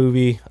love that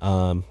movie.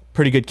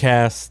 Pretty good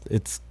cast.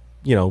 It's,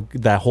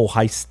 that whole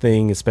heist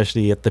thing,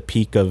 especially at the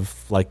peak of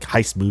like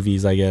heist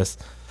movies, I guess.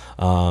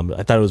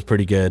 I thought it was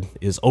pretty good.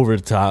 It's over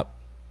the top.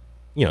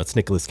 It's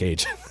Nicolas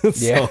Cage.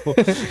 Yeah.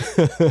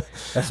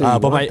 That's what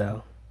you want,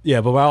 though.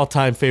 Yeah, but my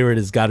all-time favorite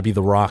has got to be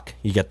The Rock.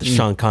 You get the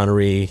Sean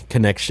Connery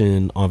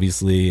connection,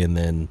 obviously, and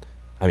then,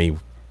 I mean,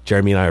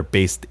 Jeremy and I are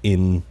based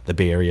in the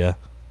Bay Area.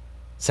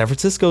 San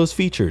Francisco is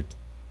featured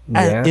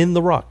in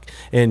The Rock,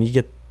 and you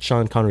get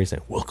Sean Connery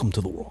saying, "Welcome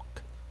to The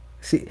Rock."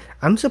 See,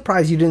 I'm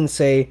surprised you didn't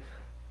say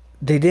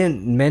they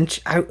didn't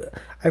mention.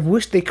 I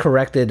wish they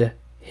corrected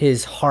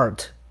his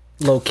heart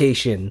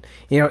location.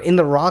 In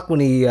The Rock when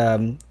he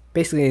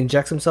basically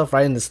injects himself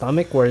right in the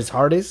stomach where his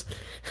heart is.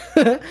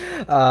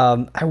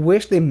 I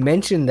wish they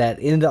mentioned that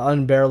in the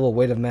Unbearable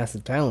Weight of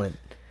Massive Talent.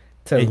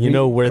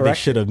 And where they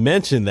should have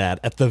mentioned that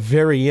at the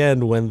very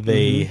end when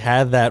they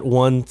had that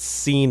one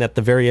scene at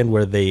the very end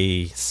where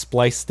they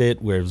spliced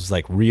it where it was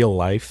like real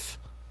life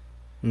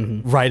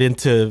right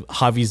into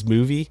Javi's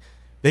movie.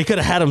 They could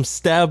have had him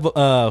stab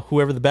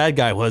whoever the bad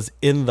guy was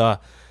in the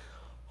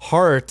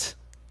heart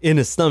in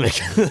his stomach.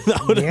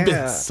 That would have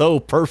been so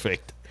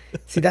perfect.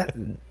 See that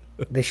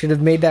they should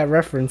have made that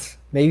reference.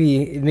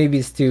 Maybe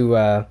it's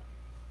too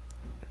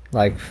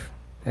like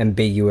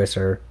ambiguous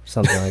or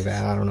something like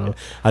that. I don't know.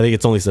 I think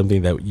it's only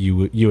something that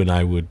you and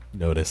I would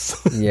notice.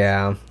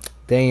 Yeah.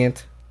 Dang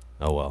it.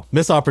 Oh, well,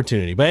 missed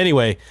opportunity. But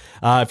anyway,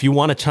 if you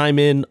want to chime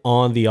in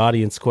on the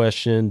audience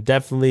question,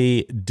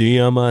 definitely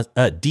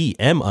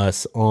DM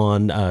us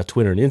on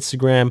Twitter and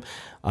Instagram.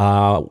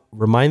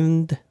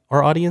 Remind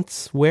our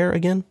audience where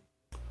again?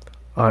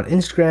 On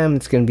Instagram,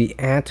 it's going to be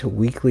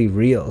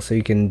 @weeklyreel. So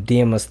you can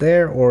DM us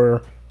there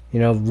or,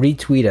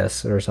 retweet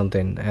us or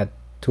something at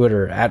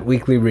Twitter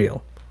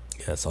 @weeklyreel.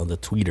 Yes, on the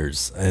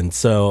tweeters. And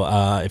so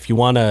if you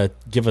want to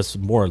give us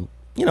more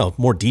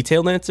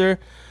detailed answer,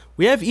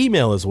 we have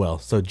email as well.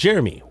 So,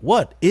 Jeremy,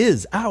 what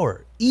is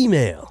our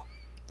email?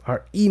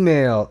 Our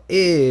email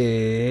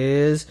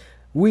is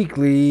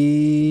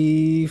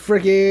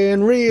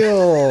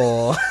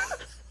weeklyfrickinreal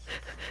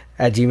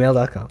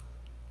 @gmail.com.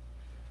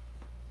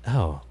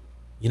 Oh,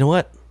 you know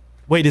what?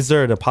 Wait, is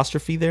there an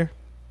apostrophe there?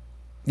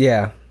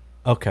 Yeah.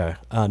 Okay.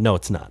 No,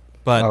 it's not.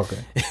 But okay.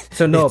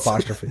 So no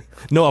apostrophe.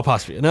 No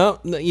apostrophe. No,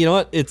 you know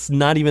what? It's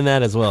not even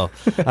that as well.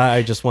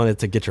 I just wanted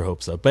to get your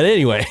hopes up. But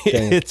anyway,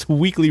 it's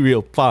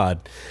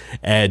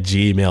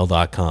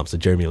weeklyreelpod@gmail.com. So,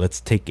 Jeremy,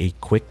 let's take a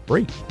quick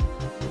break.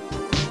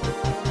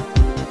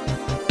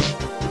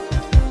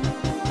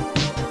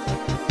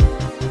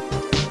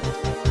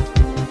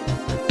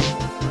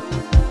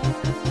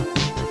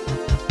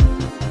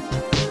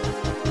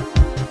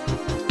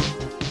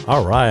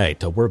 All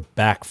right, we're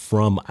back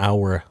from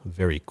our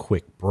very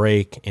quick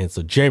break. And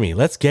so, Jeremy,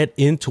 let's get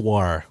into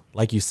our,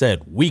 like you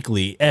said,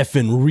 weekly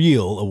effing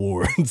real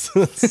awards.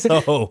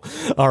 So,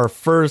 our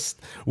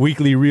first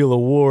weekly real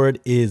award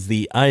is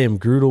the I Am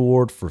Groot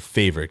Award for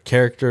favorite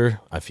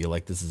character. I feel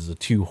like this is a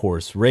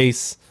 2-horse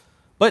race,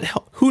 but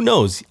who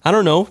knows? I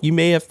don't know. You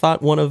may have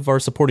thought one of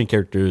our supporting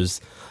characters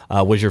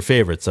was your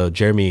favorite. So,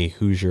 Jeremy,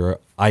 who's your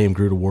I Am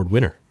Groot Award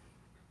winner?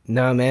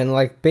 No, man,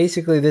 like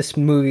basically this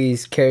movie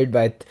is carried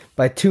by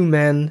two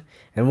men,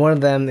 and one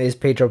of them is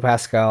Pedro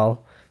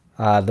Pascal,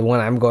 the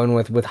one I'm going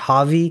with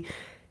Javi.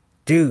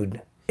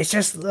 Dude, it's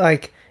just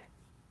like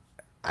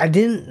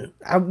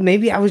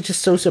maybe I was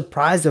just so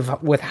surprised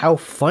with how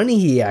funny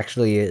he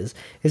actually is.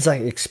 His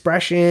like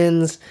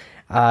expressions,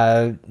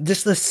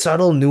 just the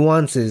subtle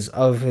nuances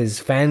of his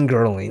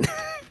fangirling.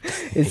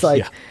 It's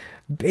like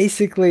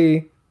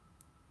basically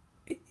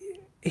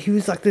he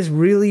was like this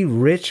really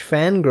rich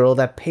fangirl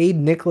that paid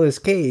Nicolas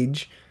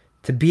Cage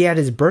to be at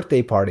his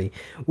birthday party,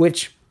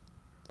 which,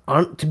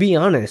 to be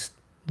honest,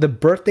 the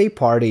birthday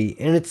party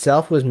in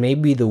itself was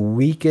maybe the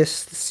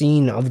weakest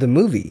scene of the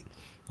movie,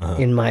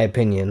 in my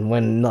opinion,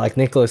 when like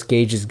Nicolas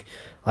Cage is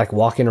like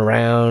walking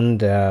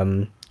around,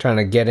 trying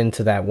to get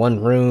into that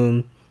one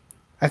room.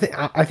 I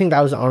think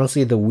that was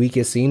honestly the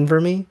weakest scene for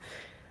me,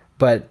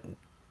 but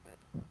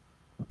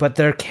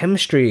their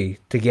chemistry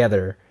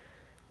together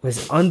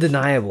was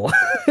undeniable.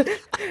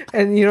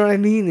 And you know what I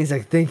mean? He's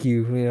like, thank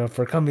you,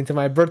 for coming to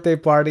my birthday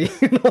party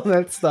and all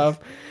that stuff.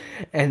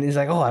 And he's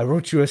like, oh, I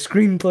wrote you a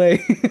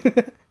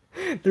screenplay.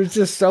 There's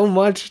just so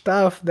much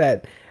stuff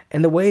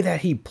and the way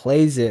that he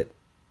plays it.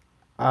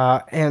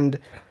 And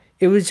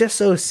it was just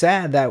so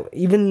sad that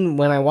even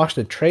when I watched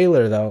the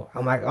trailer, though,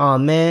 I'm like, oh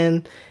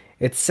man,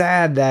 it's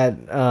sad that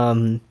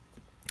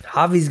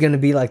Javi's going to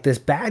be like this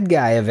bad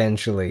guy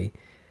eventually.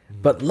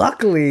 But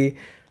luckily,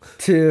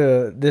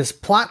 to this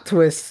plot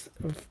twist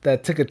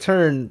that took a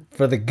turn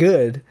for the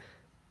good,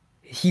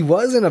 he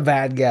wasn't a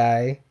bad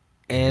guy,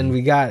 and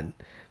we got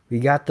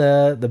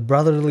the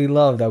brotherly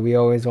love that we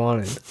always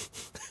wanted.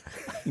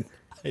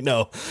 I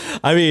know.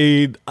 I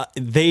mean,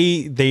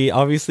 they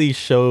obviously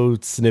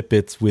showed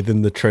snippets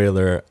within the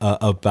trailer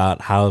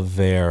about how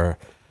their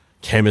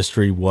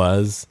chemistry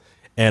was,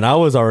 and I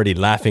was already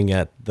laughing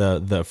at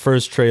the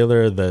first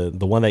trailer,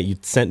 the one that you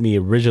sent me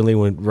originally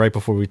right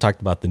before we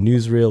talked about the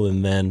newsreel,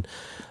 and then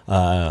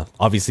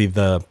obviously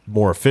the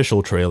more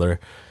official trailer.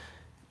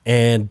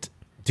 And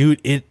dude,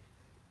 it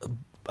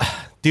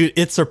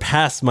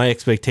surpassed my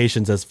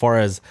expectations as far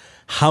as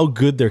how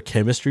good their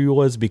chemistry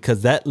was,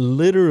 because that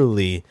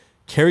literally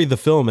carried the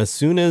film. As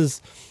soon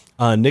as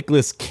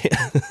Nicolas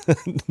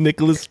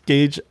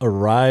Cage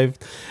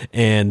arrived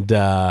and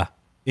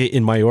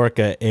in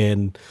Mallorca,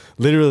 and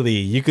literally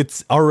you could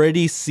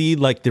already see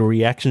like the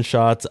reaction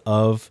shots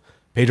of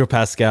Pedro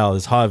Pascal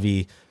as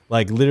Javi,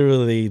 like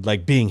literally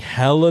like being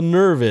hella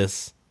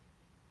nervous.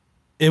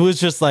 It was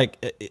just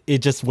like, it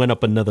just went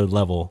up another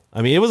level.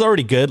 I mean, it was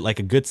already good, like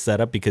a good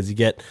setup, because you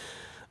get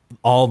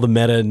all the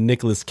meta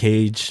Nicolas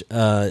Cage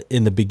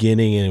in the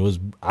beginning,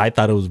 and I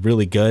thought it was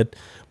really good.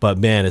 But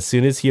man, as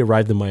soon as he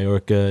arrived in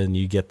Mallorca and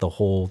you get the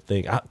whole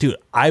thing, dude,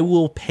 I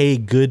will pay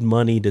good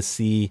money to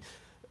see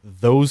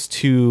those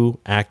two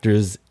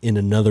actors in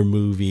another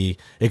movie.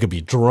 It could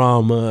be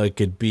drama, it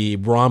could be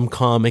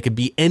rom-com, it could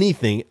be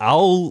anything.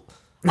 I'll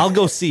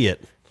go see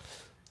it.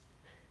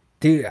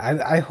 Dude,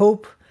 I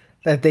hope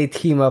that they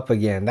team up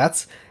again.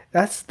 That's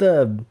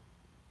the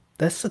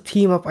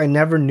team up I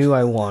never knew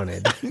I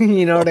wanted.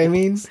 You know what I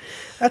mean?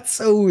 That's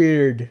so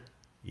weird.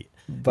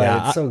 But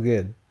yeah, it's so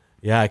good.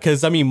 Yeah,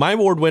 because I mean, my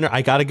award winner,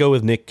 I got to go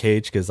with Nick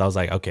Cage, because I was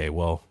like, okay,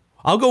 well,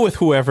 I'll go with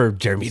whoever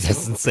Jeremy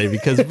doesn't say,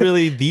 because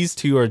really these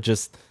two are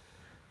just,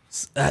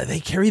 they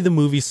carry the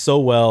movie so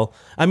well.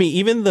 I mean,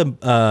 even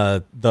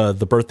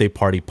the birthday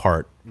party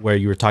part where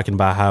you were talking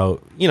about how,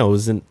 it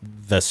wasn't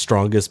the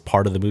strongest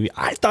part of the movie.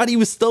 I thought he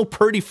was still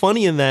pretty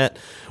funny in that,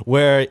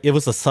 where it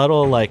was a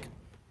subtle, like,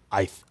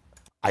 I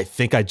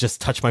think I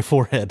just touched my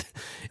forehead.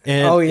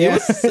 And oh, yeah.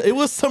 it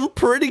was some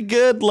pretty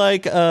good,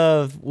 like,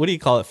 what do you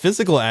call it?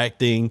 Physical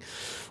acting,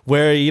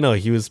 where,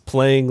 he was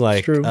playing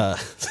like,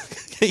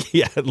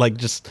 yeah, like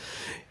just,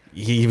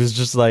 he was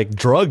just like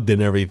drugged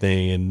and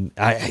everything.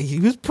 And he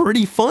was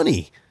pretty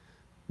funny.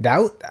 I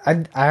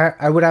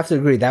would have to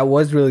agree. That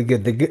was really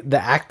good. The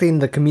acting,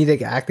 the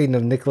comedic acting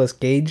of Nicolas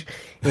Cage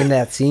in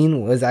that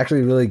scene was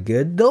actually really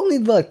good. The only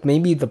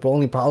maybe the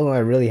only problem I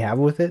really have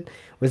with it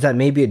was that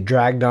maybe it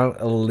dragged on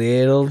a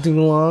little too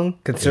long,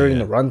 considering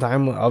the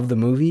runtime of the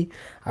movie.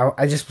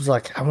 I just was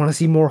like, I want to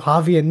see more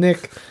Javi and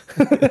Nick.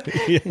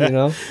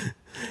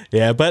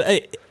 Yeah, but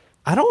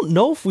I don't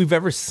know if we've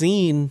ever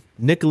seen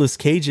Nicolas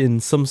Cage in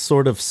some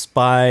sort of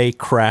spy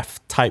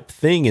craft type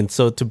thing. And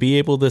so to be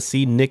able to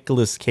see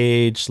Nicolas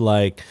Cage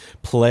like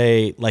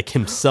play like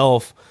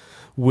himself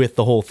with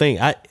the whole thing,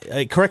 I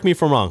correct me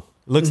if I'm wrong.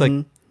 It looks like.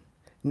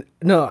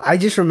 No, I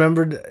just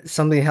remembered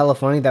something hella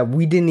funny that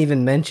we didn't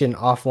even mention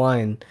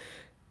offline.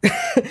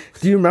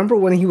 Do you remember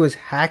when he was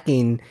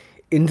hacking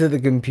into the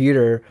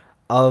computer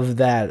of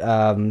that,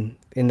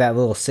 in that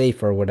little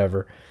safe or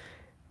whatever?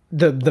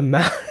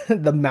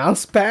 the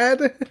mouse pad.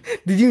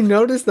 Did you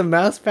notice the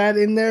mouse pad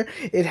in there?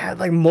 It had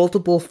like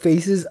multiple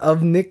faces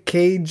of Nick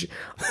Cage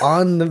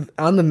on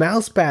the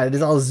mouse pad.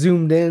 It's all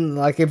zoomed in,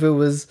 like if it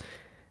was,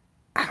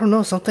 I don't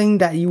know, something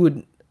that you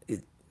would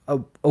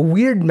a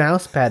weird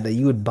mouse pad that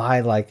you would buy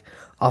like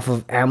off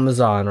of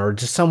Amazon or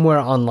just somewhere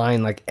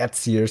online like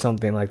Etsy or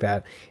something like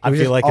that. I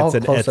feel like it's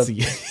an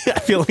Etsy. I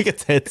feel like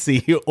it's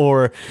Etsy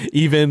or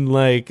even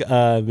like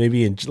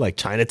maybe in like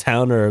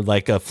Chinatown or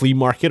like a flea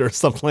market or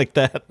something like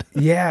that.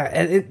 Yeah,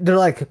 and they're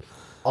like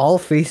all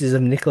faces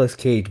of Nicolas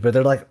Cage, but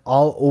they're like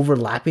all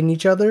overlapping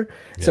each other.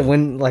 Yeah. So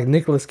when like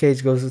Nicolas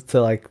Cage goes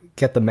to like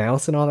get the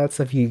mouse and all that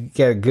stuff, you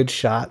get a good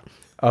shot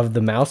of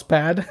the mouse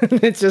pad.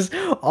 It's just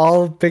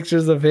all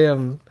pictures of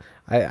him.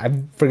 I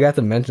forgot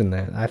to mention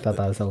that. I thought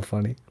that was so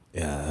funny.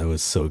 Yeah, it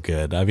was so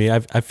good. I mean,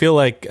 I feel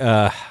like,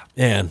 their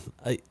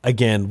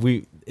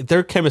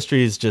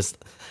chemistry is just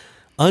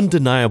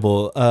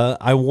undeniable.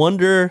 I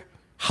wonder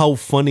how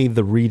funny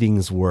the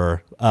readings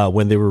were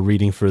when they were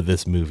reading for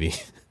this movie.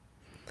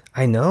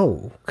 I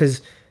know,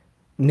 because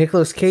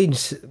Nicolas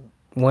Cage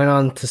went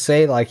on to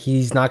say like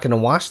he's not going to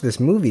watch this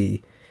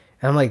movie.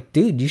 And I'm like,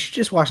 dude, you should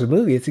just watch the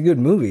movie. It's a good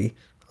movie.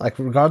 Like,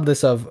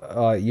 regardless of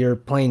you're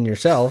playing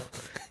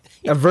yourself.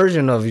 A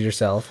version of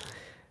yourself.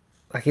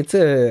 Like, it's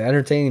a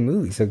entertaining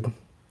movie. So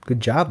good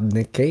job,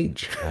 Nick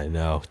Cage. I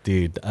know,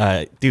 dude.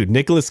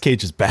 Nicolas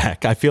Cage is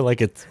back. I feel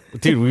like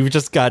we've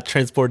just got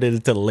transported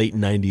into the late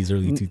 90s,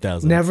 early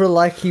 2000s. Never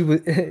like he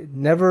was,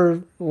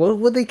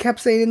 what they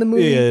kept saying in the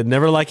movie? Yeah,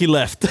 never like he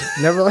left.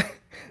 Never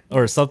like.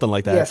 Or something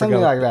like that. Yeah,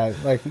 something like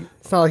that. Like,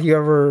 it's not like you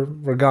ever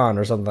were gone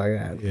or something like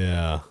that.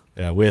 Yeah.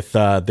 Yeah, with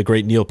the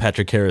great Neil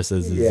Patrick Harris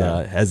as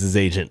his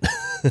agent.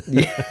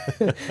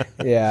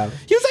 Yeah.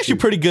 He was actually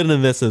pretty good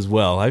in this as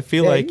well. I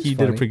feel like he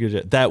did a pretty good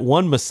job. That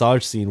one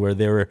massage scene where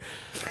they were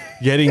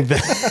getting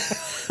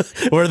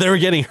where they were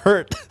getting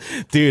hurt,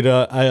 dude.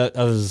 I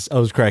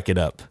was cracking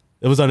up.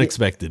 It was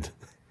unexpected.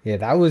 Yeah,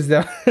 that was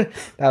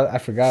I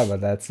forgot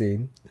about that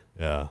scene.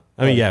 Yeah,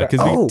 I mean, yeah,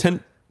 because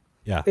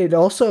It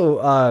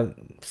also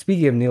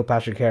speaking of Neil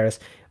Patrick Harris,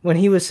 when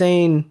he was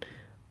saying,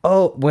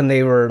 when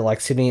they were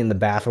like sitting in the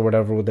bath or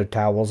whatever with their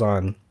towels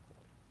on,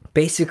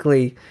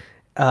 basically,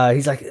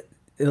 he's like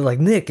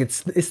Nick,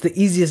 it's the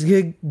easiest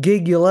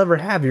gig you'll ever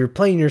have. You're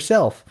playing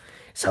yourself.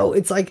 So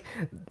it's like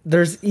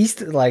there's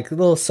like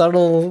little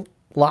subtle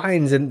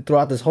lines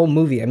throughout this whole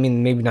movie. I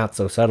mean, maybe not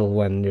so subtle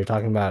when you're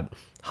talking about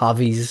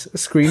Javi's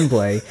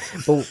screenplay,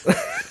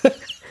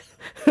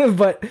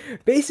 but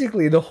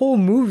basically the whole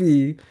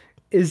movie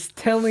is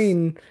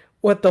telling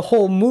what the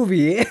whole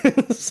movie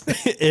is.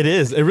 It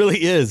is. It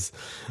really is.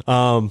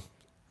 That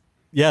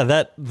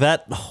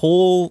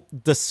whole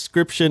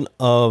description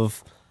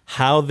of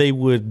how they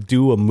would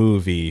do a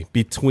movie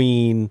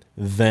between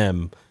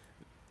them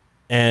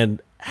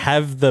and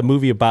have the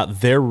movie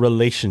about their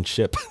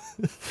relationship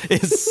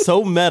is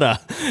so meta,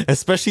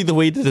 especially the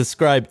way to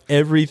describe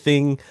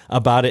everything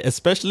about it,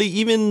 especially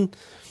even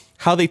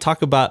how they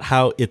talk about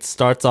how it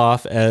starts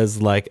off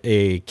as like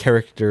a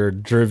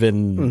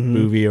character-driven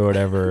movie or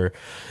whatever,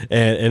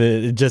 and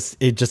it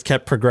just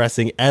kept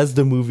progressing as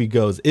the movie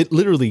goes. It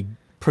literally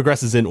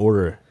progresses in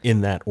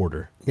that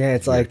order. Yeah,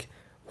 it's like,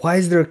 why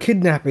is there a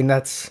kidnapping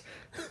that's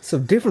so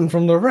different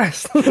from the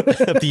rest?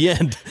 At the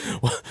end,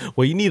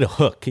 well, you need a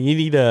hook. You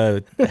need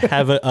to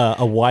have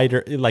a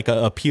wider, like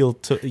appeal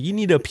to. You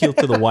need to appeal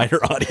to the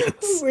wider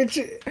audience. Which,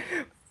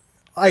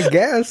 I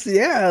guess,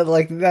 yeah,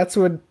 like that's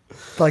what.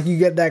 Like you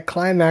get that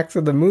climax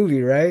of the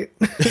movie, right?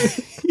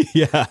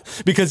 Yeah,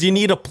 because you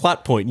need a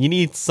plot point. You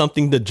need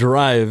something to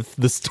drive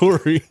the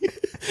story.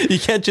 You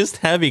can't just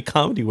have a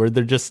comedy where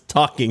they're just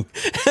talking.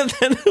 And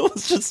then it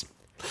was just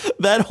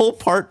that whole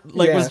part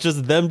was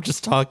just them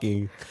just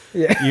talking.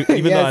 Yeah.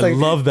 Even though I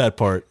love that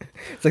part.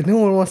 It's like no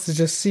one wants to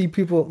just see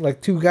people,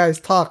 like two guys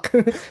talk.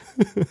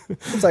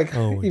 It's like,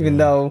 even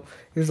though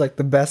it was like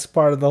the best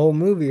part of the whole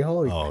movie.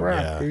 Holy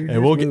crap, dude.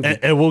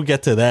 And we'll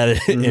get to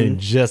that in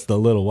just a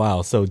little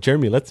while. So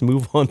Jeremy, let's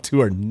move on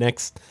to our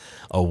next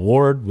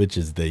award, which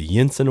is the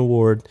Yinsen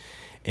Award.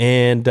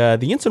 And the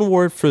Yinsen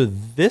Award for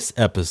this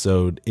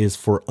episode is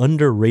for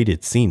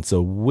underrated scene.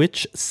 So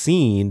which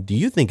scene do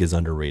you think is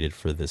underrated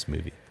for this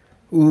movie?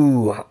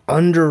 Ooh,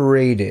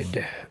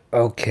 underrated.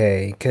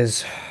 Okay,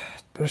 because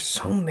there's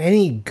so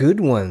many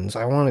good ones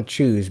I want to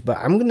choose, but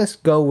I'm going to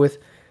go with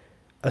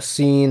a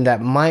scene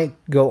that might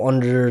go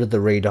under the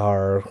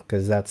radar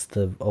because that's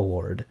the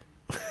award.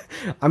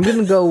 I'm going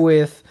to go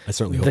with I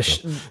certainly hope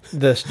so.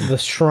 the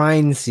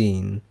shrine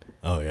scene.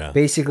 Oh, yeah.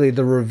 Basically,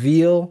 the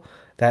reveal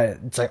that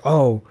it's like,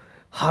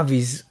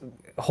 Javi's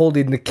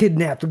holding the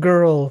kidnapped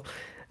girl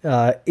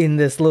in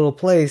this little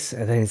place,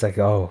 and then he's like,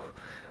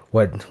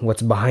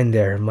 what's behind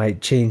there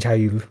might change how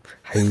you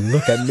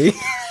look at me.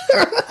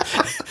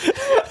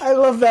 I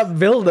love that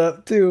build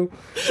up too.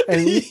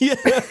 And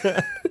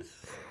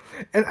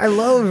and I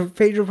love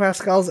Pedro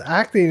Pascal's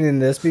acting in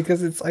this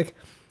because it's like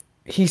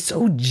he's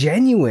so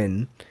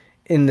genuine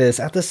in this.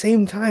 At the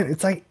same time,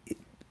 it's like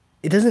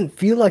it doesn't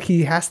feel like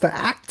he has to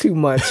act too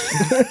much.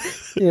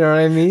 You know what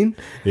I mean?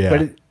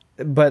 Yeah.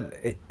 But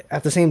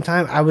at the same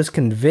time, I was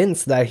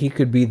convinced that he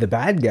could be the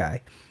bad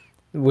guy,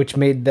 which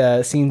made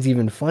the scenes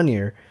even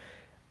funnier.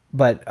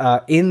 But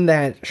in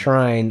that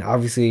shrine,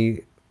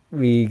 obviously,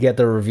 we get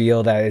the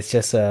reveal that it's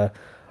just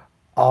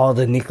all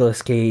the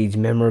Nicolas Cage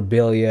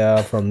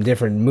memorabilia from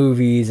different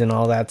movies and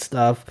all that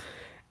stuff.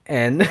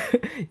 And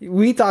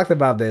we talked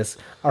about this.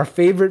 Our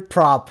favorite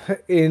prop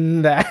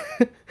in that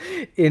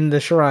in the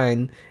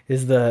shrine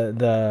is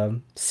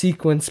the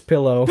sequence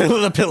pillow.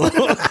 The pillow.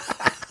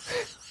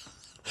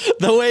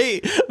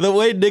 The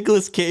way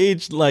Nicolas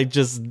Cage like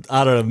just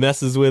I don't know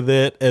messes with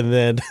it, and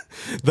then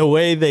the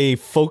way they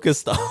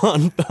focused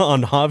on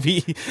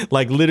Javi,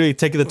 like literally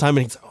taking the time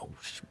and he's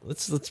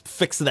let's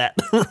fix that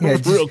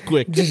real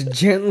quick. Just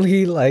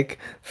gently like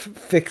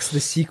fix the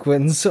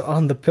sequence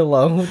on the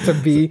pillow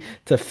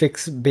to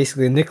fix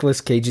basically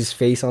Nicolas Cage's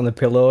face on the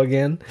pillow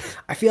again.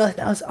 I feel like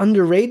that was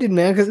underrated,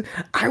 man, because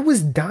I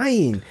was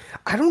dying.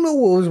 I don't know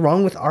what was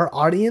wrong with our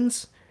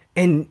audience,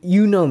 and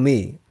you know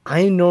me.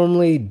 I'm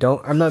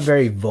not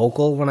very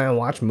vocal when I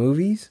watch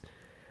movies,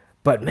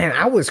 but man,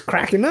 I was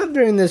cracking up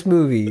during this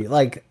movie,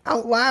 like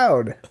out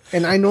loud.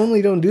 And I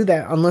normally don't do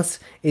that unless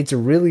it's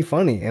really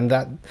funny. And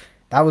that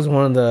was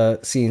one of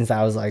the scenes that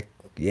I was like,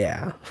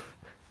 yeah,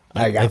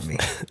 that got me.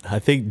 I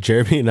think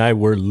Jeremy and I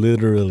were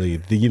literally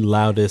the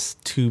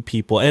loudest two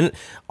people. And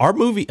our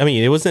movie, I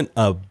mean, it wasn't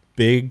a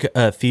big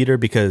theater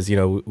because, you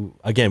know,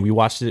 again, we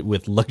watched it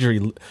with luxury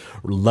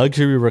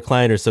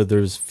recliners. So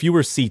there's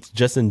fewer seats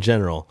just in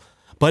general.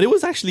 But it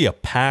was actually a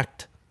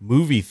packed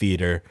movie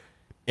theater,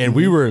 and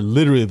we were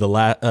literally the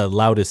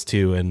loudest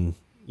two. And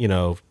you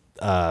know,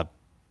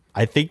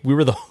 I think we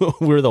were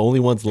the only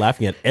ones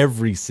laughing at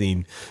every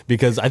scene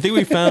because I think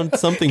we found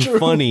something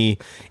funny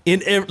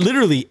in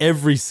literally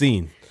every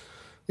scene.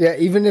 Yeah,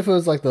 even if it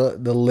was like the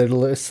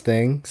littlest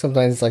thing,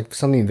 sometimes it's like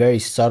something very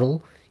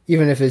subtle.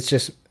 Even if it's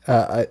just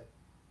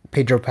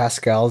Pedro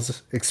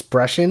Pascal's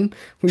expression,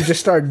 we just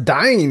start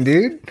dying,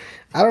 dude.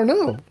 I don't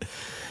know.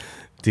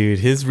 Dude,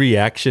 his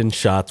reaction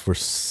shots were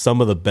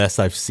some of the best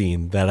I've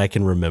seen that I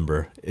can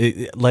remember.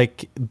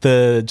 Like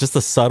the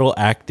subtle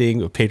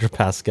acting of Pedro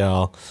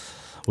Pascal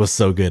was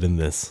so good in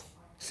this.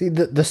 See,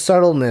 the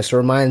subtleness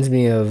reminds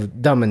me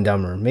of Dumb and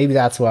Dumber. Maybe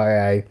that's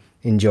why I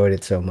enjoyed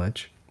it so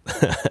much.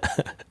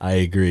 I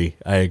agree.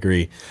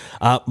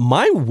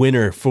 My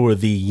winner for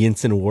the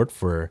Yinsen Award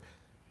for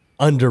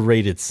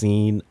underrated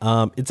scene,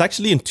 it's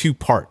actually in two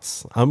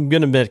parts. I'm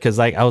gonna admit because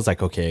I was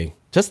like, okay,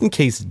 just in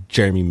case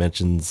Jeremy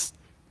mentions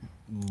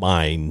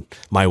my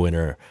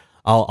winner,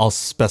 I'll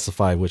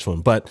specify which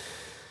one. But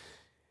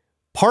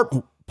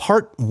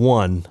part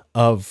one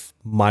of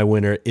my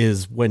winner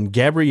is when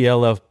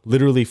Gabriella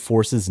literally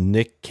forces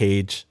Nick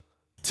Cage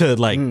to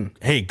like,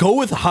 hey, go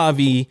with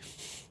Javi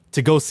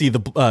to go see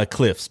the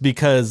cliffs,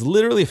 because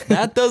literally if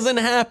that doesn't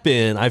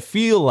happen, I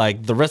feel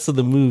like the rest of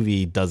the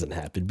movie doesn't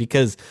happen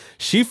because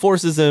she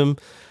forces him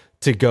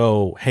to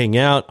go hang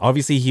out.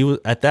 Obviously, he was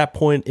at that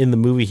point in the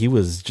movie, he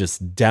was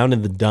just down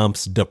in the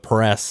dumps,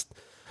 depressed,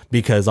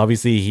 because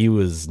obviously he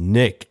was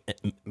Nick,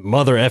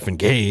 mother effing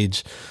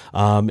Cage,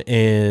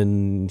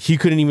 and he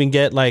couldn't even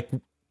get like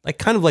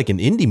kind of like an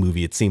indie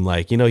movie. It seemed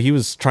like, you know, he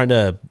was trying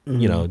to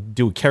you know,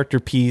 do a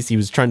character piece. He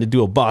was trying to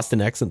do a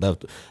Boston accent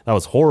that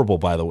was horrible,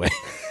 by the way,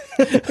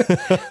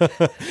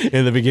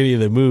 in the beginning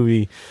of the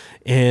movie,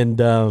 and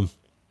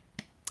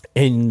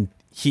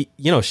he,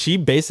 you know, she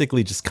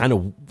basically just kind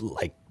of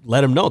like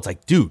let him know, it's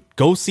like, dude,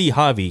 go see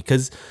Javi,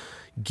 because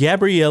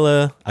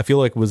Gabriella, I feel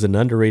like, was an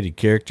underrated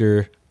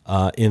character.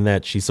 In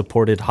that she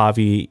supported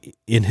Javi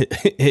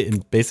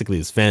in basically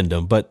his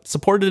fandom, but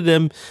supported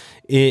him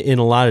in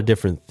a lot of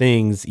different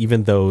things,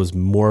 even though it was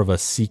more of a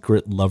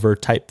secret lover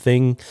type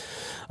thing,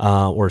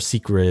 or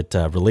secret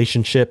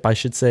relationship, I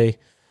should say.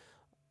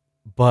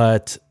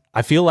 But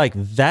I feel like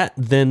that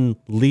then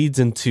leads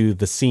into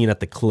the scene at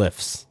the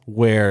cliffs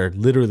where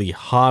literally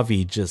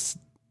Javi just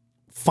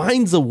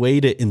finds a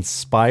way to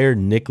inspire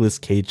Nicolas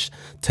Cage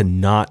to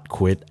not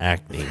quit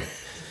acting.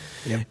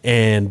 Yep.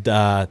 And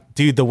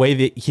dude, the way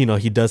that, you know,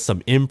 he does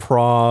some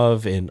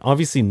improv, and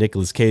obviously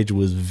Nicolas Cage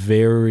was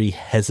very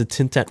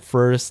hesitant at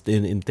first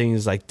in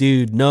things like,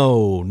 dude,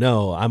 no,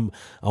 I'm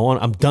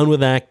done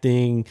with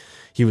acting.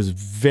 He was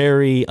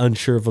very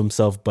unsure of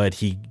himself, but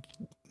he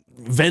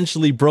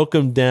eventually broke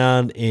him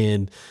down,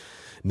 and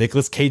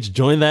Nicolas Cage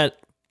joined that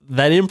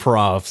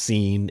improv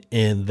scene,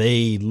 and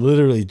they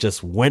literally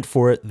just went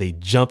for it. They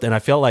jumped, and I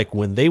felt like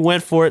when they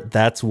went for it,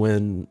 that's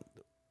when.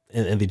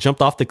 And they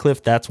jumped off the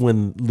cliff. That's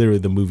when literally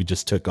the movie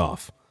just took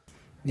off.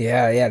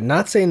 Yeah.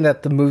 Not saying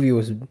that the movie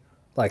was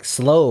like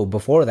slow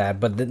before that,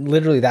 but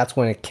literally that's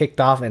when it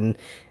kicked off and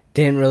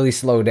didn't really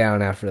slow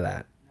down after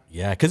that.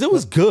 Yeah, because it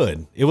was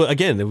good. It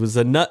was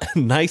a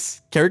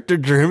nice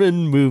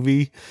character-driven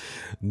movie,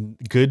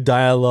 good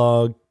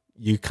dialogue.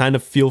 You kind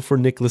of feel for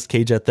Nicolas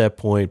Cage at that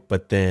point,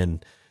 but then,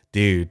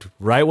 dude,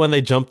 right when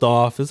they jumped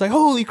off, it's like,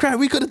 holy crap,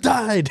 we could have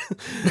died.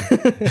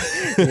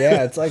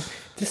 Yeah, it's like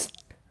just.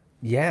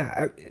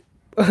 Yeah,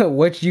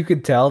 which you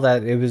could tell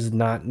that it was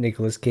not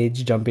Nicolas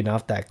Cage jumping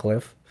off that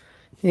cliff.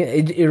 Yeah,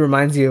 it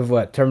reminds you of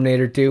what,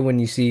 Terminator 2, when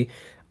you see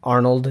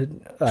Arnold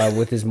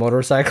with his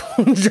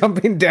motorcycle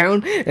jumping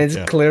down, and it's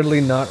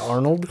clearly not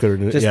Arnold.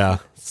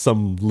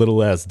 Some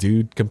little ass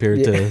dude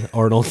compared to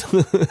Arnold.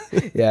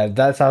 Yeah,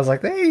 that's how I was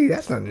like, hey,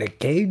 that's not Nick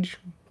Cage,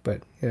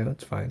 but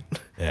it's fine.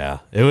 Yeah,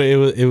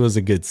 it was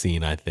a good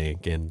scene, I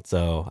think, and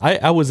so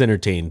I was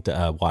entertained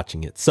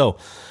watching it. So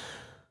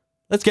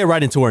let's get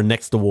right into our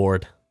next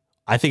award.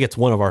 I think it's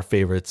one of our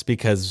favorites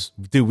because,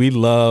 dude, we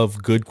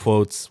love good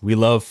quotes. We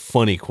love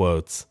funny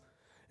quotes.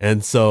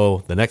 And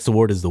so the next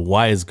award is the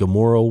Why is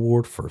Gamora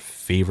Award for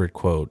favorite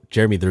quote.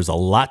 Jeremy, there's a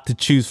lot to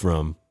choose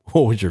from.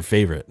 What was your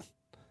favorite?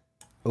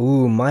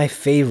 Ooh, my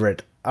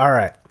favorite. All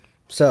right.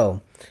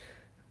 So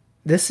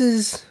this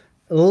is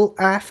a little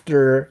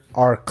after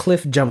our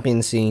cliff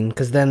jumping scene,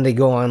 because then they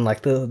go on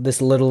like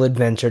this little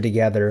adventure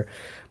together.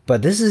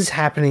 But this is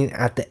happening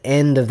at the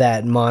end of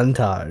that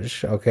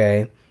montage,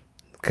 okay?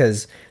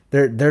 Because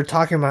they're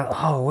talking about,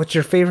 oh, what's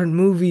your favorite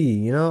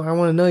movie? I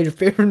want to know your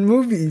favorite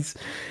movies.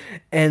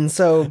 And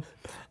so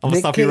I'm going to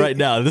stop you right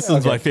now. This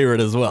is my favorite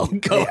as well.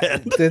 Go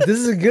ahead. This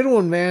is a good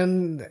one,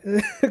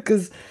 man.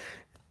 Because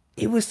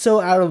it was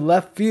so out of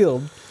left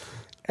field.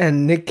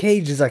 And Nick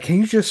Cage is like, can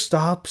you just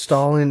stop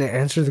stalling and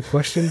answer the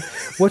question?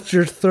 What's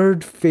your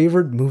third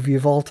favorite movie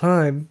of all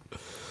time?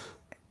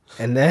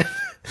 And then,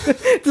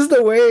 this is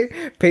the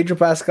way Pedro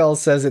Pascal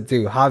says it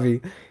too.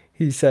 Javi,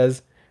 he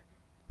says,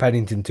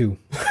 Paddington 2.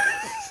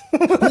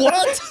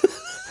 What?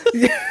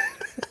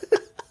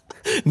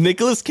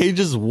 Nicolas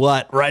Cage's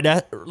what? Right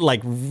at,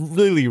 like,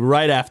 really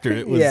right after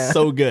it was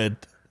so good.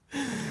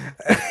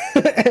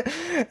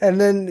 And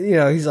then,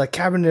 he's like,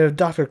 Cabinet of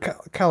Dr.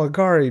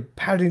 Caligari,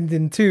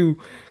 Paddington 2.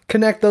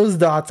 Connect those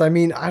dots. I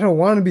mean, I don't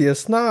want to be a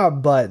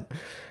snob, but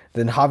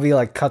then Javi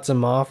like cuts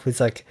him off. He's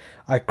like,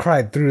 I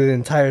cried through the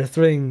entire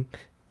thing.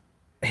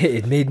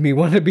 It made me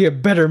want to be a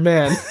better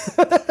man.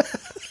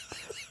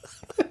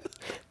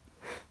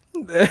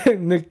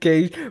 Nick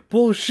Cage,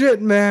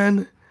 bullshit,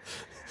 man.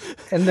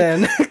 And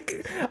then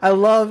I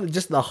love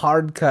just the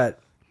hard cut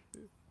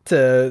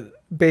to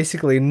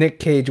basically Nick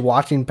Cage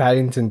watching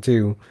Paddington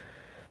 2.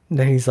 And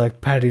then he's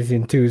like,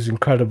 Paddington 2 is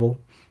incredible.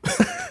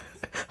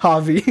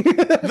 Javi.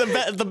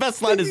 The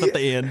best line is at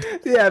the end.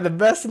 Yeah, the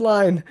best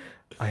line.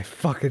 I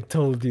fucking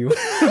told you.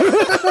 Freaking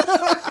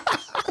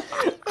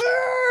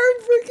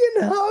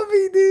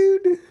Javi,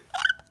 dude.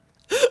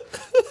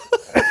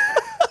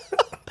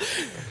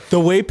 The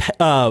way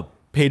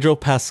Pedro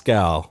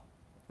Pascal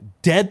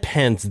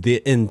deadpans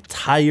the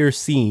entire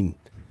scene.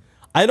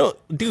 I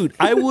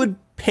would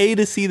pay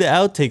to see the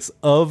outtakes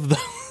of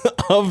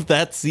of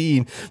that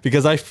scene,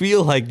 because I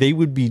feel like they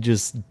would be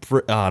just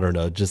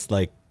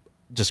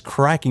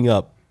cracking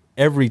up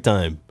every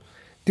time.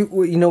 Dude,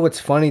 you know what's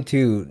funny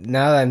too?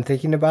 Now that I'm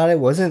thinking about it,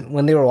 wasn't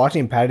when they were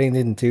watching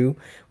Paddington 2,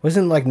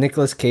 wasn't like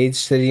Nicolas Cage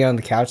sitting on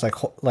the couch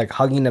like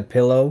hugging a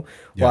pillow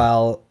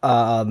while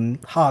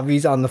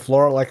Javi's on the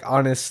floor like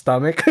on his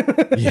stomach?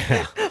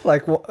 Yeah.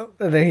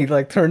 And then he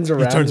like turns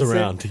around. He turns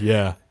around,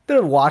 yeah.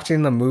 They're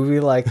watching the movie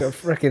like a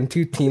freaking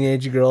two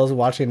teenage girls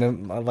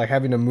watching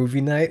having a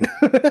movie night.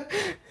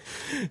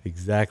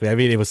 Exactly. I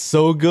mean, it was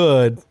so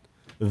good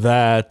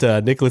that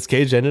Nicolas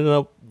Cage ended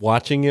up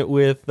watching it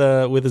with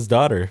his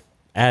daughter,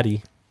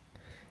 Addie.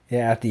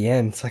 Yeah, at the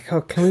end, it's like,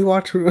 oh, can we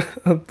watch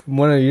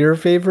one of your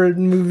favorite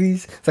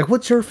movies? It's like,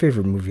 what's your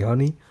favorite movie,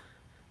 honey?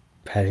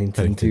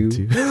 Paddington 2.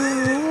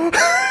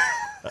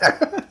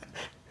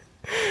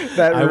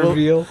 That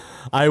reveal.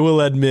 I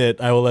will admit,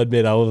 I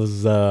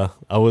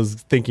was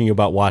thinking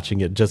about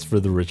watching it just for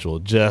the ritual,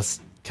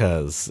 just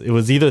because it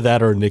was either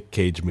that or a Nick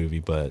Cage movie.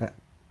 But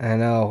I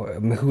know,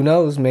 who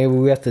knows? Maybe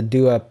we have to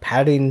do a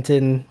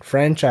Paddington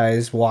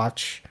franchise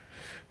watch.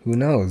 Who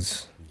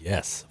knows?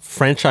 Yes,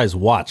 franchise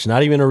watch,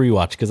 not even a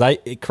rewatch. Because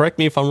correct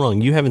me if I'm wrong,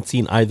 you haven't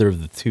seen either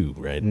of the two,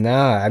 right?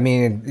 Nah, I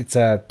mean it's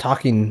a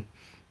talking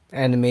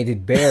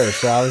animated bear,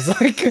 so I was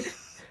like,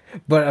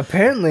 but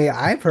apparently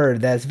I've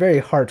heard that it's very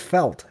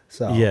heartfelt.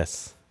 So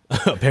yes.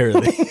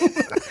 Apparently.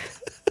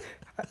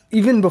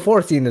 Even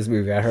before seeing this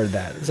movie, I heard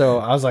that. So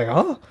I was like,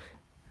 oh,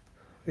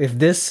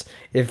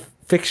 if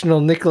fictional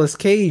Nicolas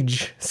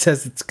Cage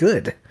says it's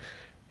good,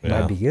 it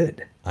might be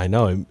good. I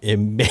know. It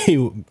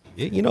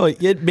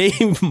may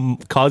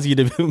cause you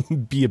to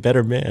be a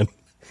better man.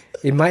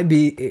 It might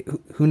be,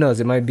 who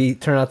knows? It might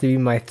turn out to be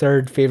my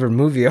third favorite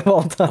movie of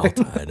all time.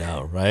 I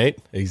know, right?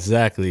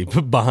 Exactly.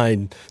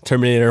 Behind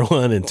Terminator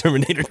 1 and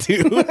Terminator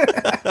 2.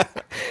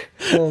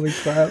 Holy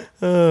crap.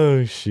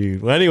 Oh,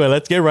 shoot. Well, anyway,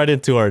 let's get right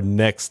into our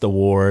next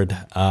award.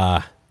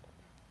 I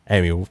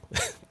mean,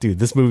 dude,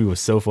 this movie was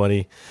so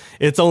funny.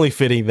 It's only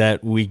fitting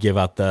that we give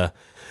out the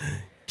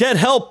Get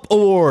Help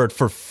Award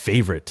for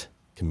favorite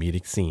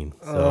comedic scene.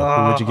 So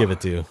who would you give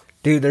it to?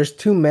 Dude, there's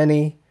too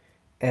many.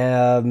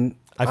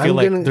 I feel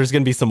like there's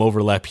going to be some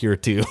overlap here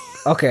too.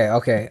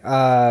 Okay.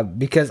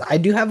 Because I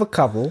do have a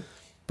couple,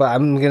 but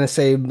I'm going to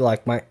say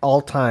like my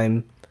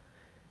all-time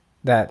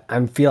that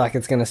I feel like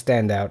it's going to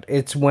stand out.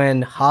 It's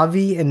when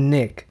Javi and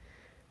Nick,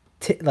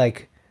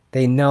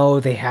 they know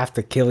they have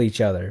to kill each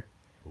other.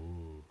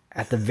 Ooh.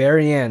 At the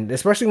very end.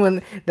 Especially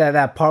when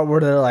that part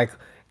where they're like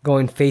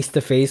going face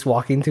to face,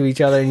 walking to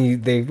each other,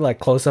 and they like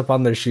close up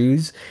on their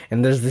shoes,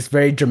 and there's this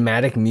very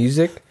dramatic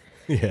music,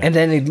 and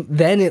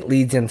then it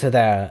leads into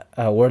that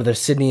where they're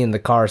sitting in the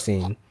car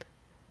scene,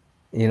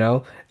 you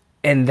know,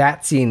 and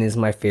that scene is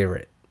my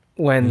favorite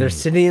when they're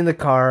sitting in the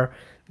car.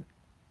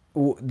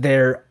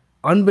 They're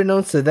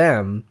unbeknownst to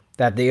them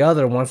that the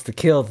other wants to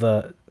kill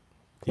to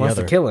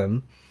kill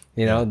him,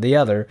 you know, the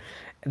other.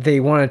 They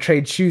want to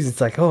trade shoes.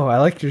 It's like, oh, I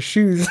like your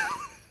shoes.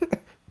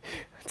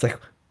 It's like,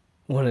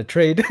 want to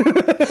trade?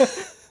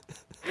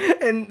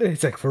 And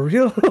it's like, for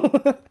real?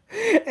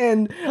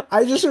 And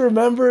I just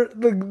remember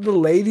the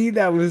lady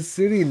that was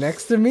sitting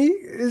next to me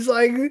is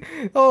like,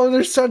 oh,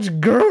 they're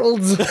such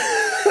girls.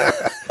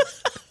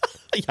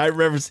 I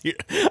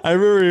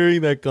remember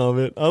hearing that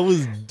comment. I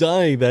was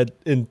dying that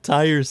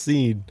entire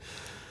scene.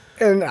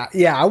 And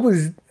yeah, I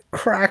was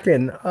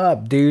cracking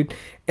up, dude.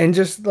 And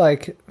just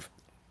like,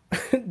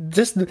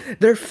 just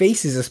their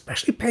faces,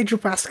 especially Pedro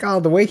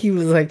Pascal, the way he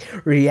was like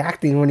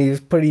reacting when he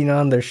was putting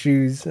on their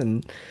shoes.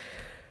 And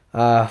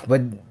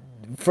but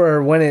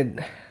for when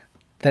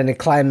it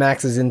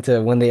climaxes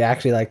into when they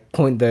actually like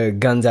point the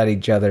guns at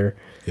each other.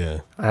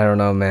 Yeah, I don't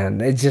know,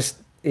 man.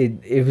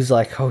 It was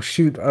like, oh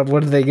shoot,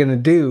 what are they gonna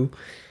do?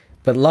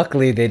 But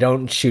luckily they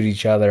don't shoot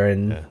each other,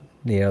 and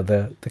you know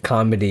the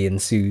comedy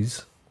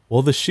ensues.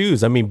 Well, the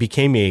shoes, I mean,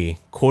 became a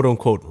quote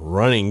unquote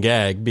running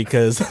gag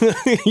because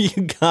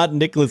you got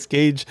Nicolas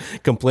Cage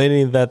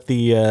complaining that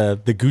the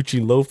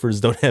Gucci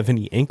loafers don't have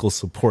any ankle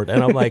support,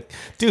 and I'm like,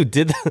 dude,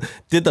 did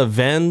the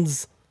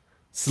Vans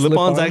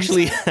slip-ons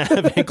actually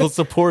have ankle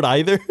support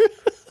either?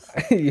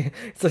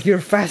 It's like, you're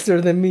faster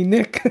than me,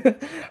 Nick.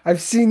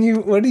 I've seen you.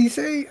 What did he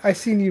say? I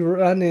seen you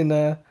run in.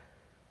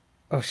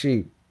 Oh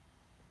shoot!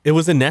 It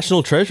was a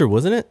National Treasure,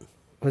 wasn't it?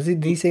 Was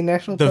it? Did he say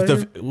National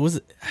Treasure? It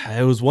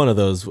was one of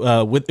those.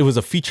 It was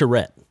a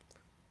featurette.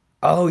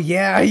 Oh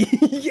yeah,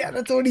 yeah,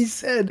 that's what he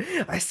said.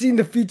 I seen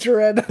the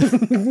featurette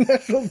of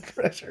National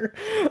Treasure.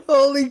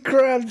 Holy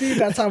crap, dude!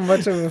 That's how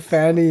much of a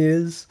fan he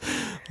is.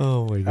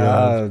 Oh my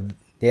god.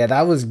 Yeah,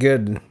 that was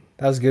good.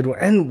 That was a good one,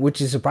 and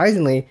which is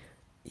surprisingly,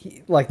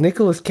 like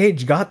Nicolas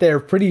Cage got there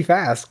pretty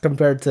fast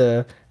compared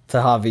to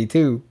Javi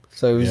too.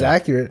 So it was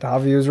accurate.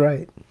 Javi was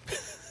right.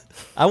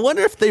 I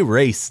wonder if they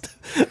raced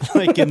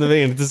like in the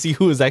van to see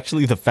who was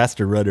actually the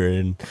faster runner,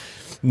 and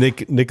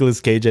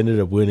Nicolas Cage ended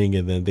up winning,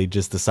 and then they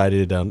just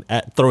decided on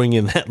throwing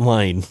in that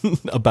line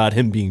about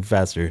him being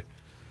faster.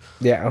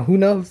 Yeah, who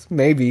knows?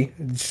 Maybe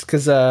just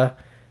because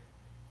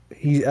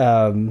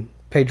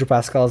Pedro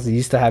Pascal's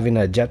used to having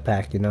a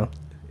jetpack, you know.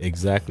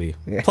 Exactly.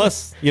 Yeah.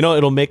 Plus, you know,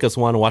 it'll make us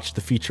want to watch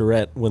the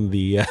featurette when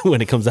when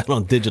it comes out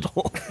on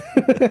digital.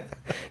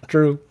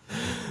 True.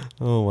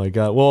 Oh my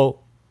god.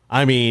 Well,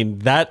 I mean,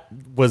 that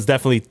was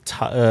definitely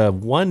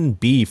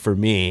 1B for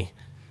me.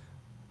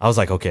 I was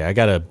like, okay, I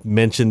gotta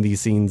mention these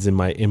scenes in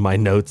my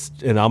notes,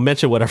 and I'll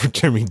mention whatever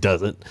Jeremy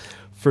doesn't.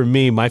 For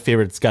me, my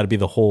favorite's got to be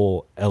the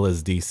whole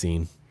LSD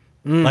scene.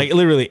 Like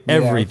literally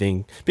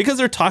everything, because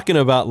they're talking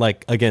about,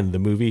 like, again, the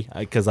movie,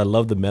 because I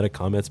love the meta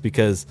comments,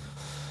 because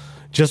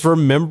just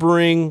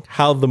remembering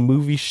how the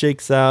movie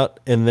shakes out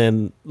and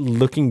then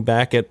looking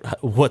back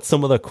at what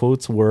some of the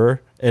quotes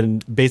were,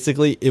 and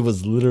basically it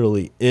was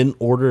literally in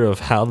order of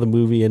how the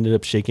movie ended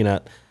up shaking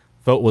out.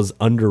 Felt was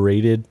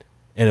underrated,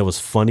 and it was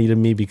funny to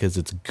me because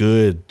it's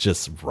good,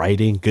 just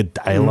writing, good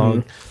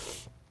dialogue.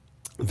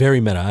 Very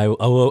meta. I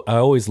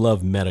always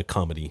love meta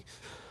comedy.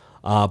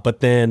 But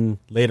then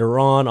later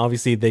on,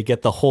 obviously, they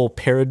get the whole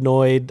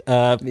paranoid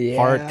part,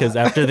 because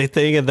after they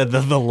think, and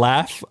then the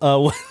laugh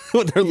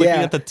when they're looking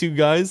at the two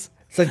guys.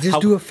 It's like,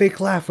 just do a fake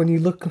laugh when you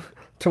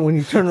when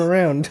you turn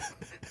around.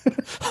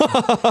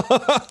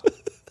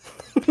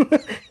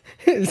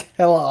 It's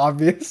hella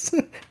obvious.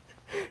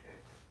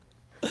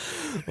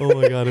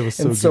 Oh my god, it was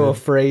so and so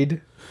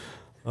afraid.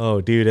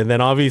 Oh, dude. And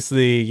then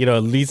obviously, you know,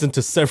 it leads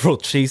into several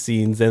chase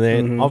scenes, and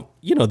then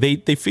you know, they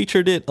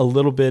featured it a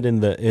little bit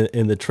in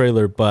the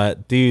trailer,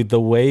 but dude, the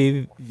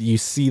way you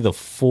see the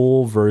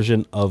full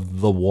version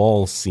of the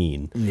wall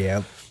scene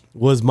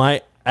was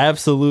my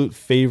absolute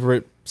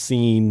favorite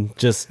scene,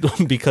 just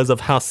because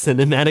of how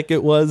cinematic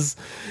it was.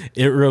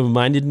 It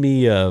reminded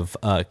me of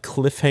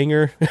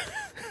Cliffhanger.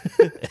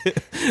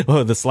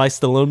 Oh, the Sly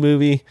Stallone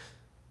movie.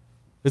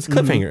 It's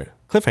Cliffhanger.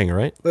 Cliffhanger,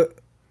 right?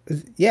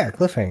 Yeah,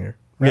 Cliffhanger.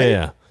 Right?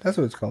 Yeah. That's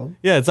what it's called.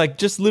 Yeah, it's like,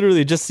 just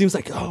literally, it just seems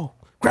like, oh,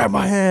 grab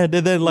my hand.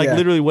 And then, like,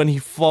 literally when he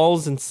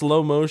falls in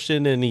slow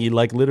motion, and he,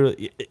 like,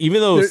 literally,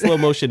 even though it's slow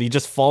motion, he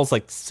just falls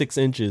like 6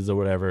 inches or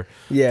whatever.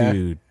 Yeah.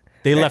 Dude,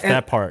 they left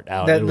that part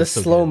out. The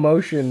so slow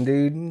motion,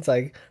 dude. It's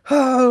like,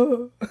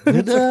 oh.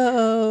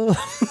 No.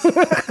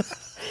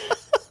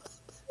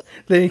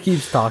 Then he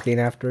keeps talking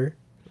after.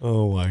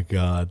 Oh, my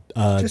God.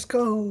 Just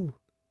go.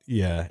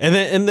 Yeah.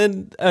 And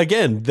then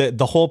again,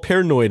 the whole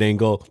paranoid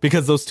angle,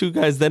 because those two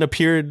guys then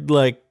appeared,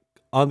 like,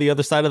 on the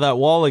other side of that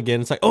wall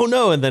again. It's like, oh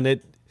no. And then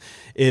it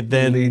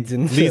then leads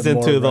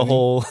into the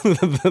whole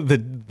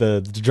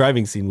the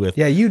driving scene with,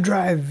 yeah, you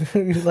drive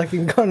like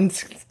in Gone in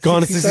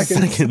 60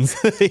 seconds.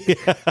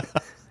 Yeah.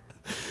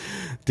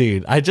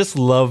 Dude, I just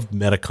love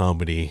meta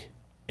comedy,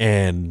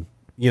 and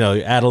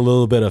add a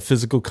little bit of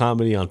physical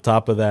comedy on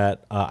top of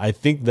that. I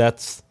think I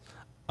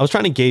was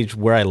trying to gauge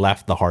where I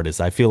laughed the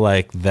hardest. I feel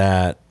like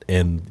that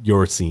and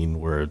your scene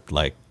were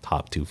like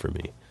top two for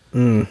me.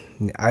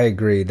 I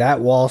agree.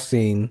 That wall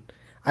scene,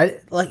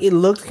 it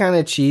looked kind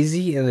of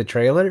cheesy in the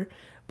trailer,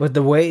 but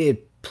the way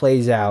it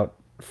plays out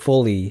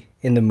fully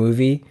in the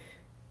movie,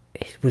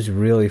 it was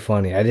really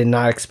funny. I did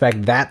not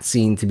expect that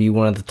scene to be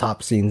one of the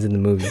top scenes in the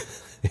movie.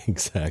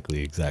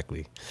 Exactly.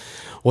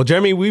 Well,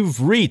 Jeremy,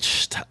 we've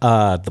reached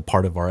the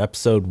part of our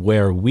episode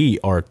where we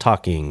are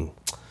talking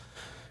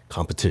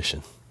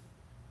competition,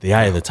 the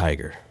eye of the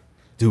tiger.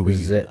 Dude,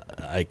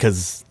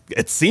 because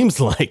it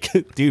seems like,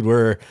 dude,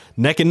 we're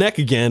neck and neck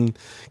again.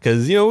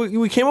 Because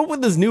we came up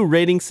with this new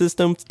rating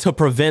system to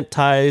prevent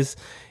ties,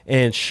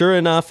 and sure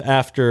enough,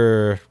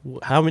 after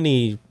how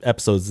many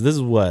episodes? This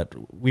is what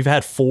we've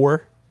had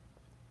 4.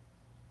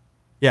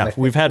 Yeah,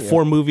 we've had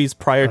 4 movies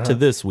prior to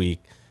this week.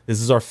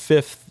 This is our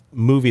 5th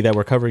movie that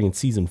we're covering in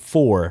season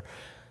 4.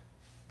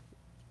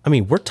 I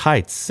mean, we're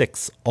tied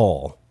 6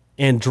 all.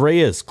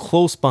 Andrea is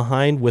close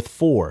behind with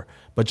 4.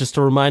 But just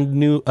to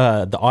remind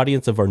the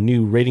audience of our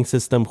new rating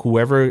system,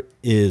 whoever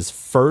is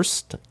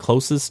first,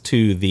 closest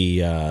to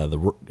the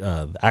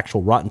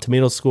actual Rotten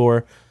Tomatoes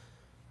score,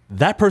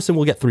 that person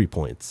will get 3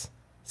 points.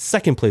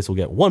 Second place will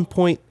get 1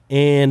 point,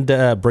 and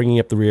bringing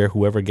up the rear,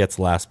 whoever gets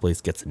last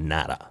place gets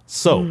nada.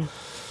 So,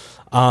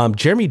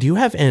 Jeremy, do you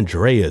have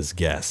Andrea's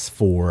guess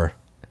for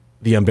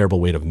The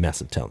Unbearable Weight of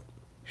Massive Talent?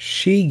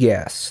 She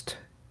guessed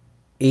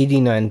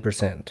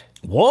 89%.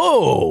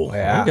 Whoa!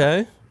 Yeah.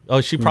 Okay. Oh,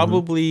 she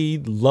probably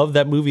loved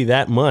that movie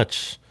that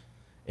much.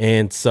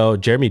 And so,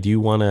 Jeremy, do you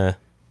want to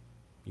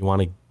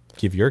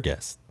give your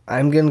guess?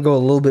 I'm going to go a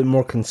little bit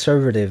more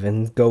conservative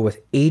and go with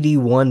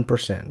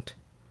 81%.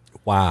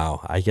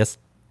 Wow. I guess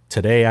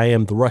today I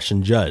am the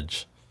Russian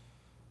judge.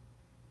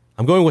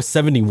 I'm going with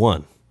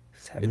 71.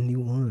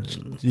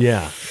 71.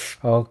 Yeah.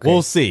 Okay.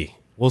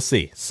 We'll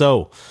see.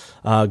 So,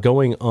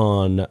 going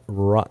on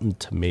Rotten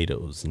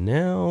Tomatoes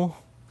now.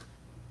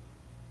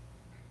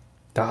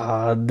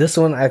 This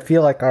one, I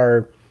feel like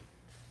our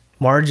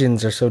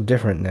margins are so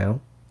different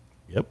now.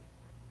 Yep.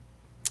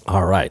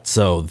 All right.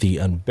 So, The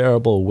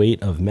Unbearable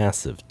Weight of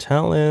Massive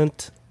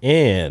Talent,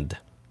 and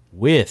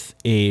with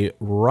a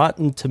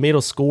Rotten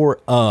Tomato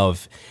score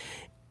of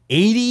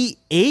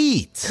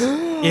 88,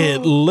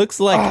 it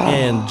looks like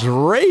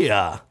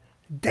Andrea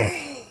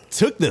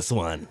took this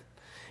one.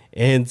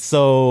 And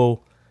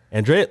so,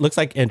 looks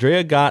like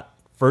Andrea got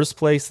first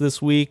place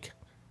this week.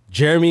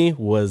 Jeremy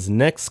was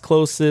next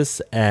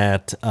closest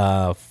at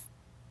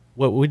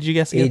what would you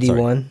guess again? 81.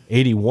 Sorry,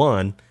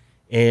 81.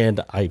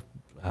 And I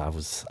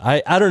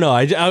don't know.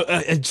 I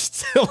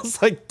just I was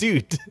like,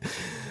 dude,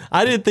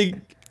 I didn't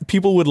think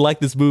people would like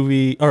this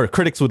movie, or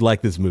critics would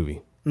like this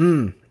movie.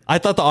 I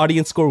thought the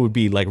audience score would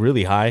be like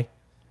really high.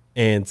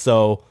 And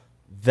so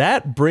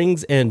that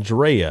brings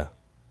Andrea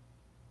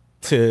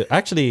to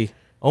actually,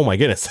 oh my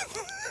goodness.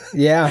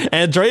 Yeah.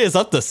 Andrea's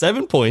up to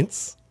 7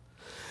 points.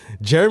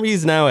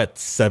 Jeremy's now at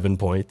 7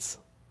 points.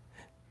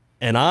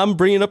 And I'm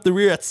bringing up the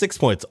rear at 6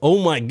 points. Oh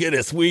my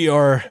goodness, we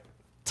are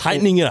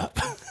tightening up.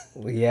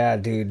 Yeah,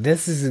 dude.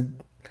 This is,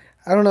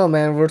 I don't know,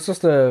 man. We're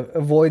supposed to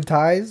avoid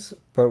ties,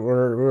 but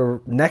we're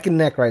neck and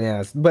neck right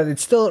now. But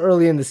it's still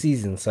early in the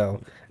season,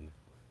 so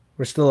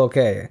we're still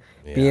okay.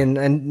 Yeah.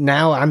 And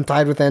now I'm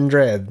tied with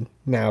Andrea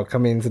now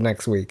coming into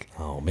next week.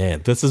 Oh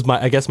man, this is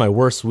I guess my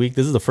worst week.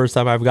 This is the first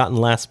time I've gotten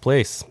last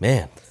place.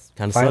 Man,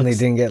 kind of Finally sucks.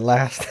 didn't get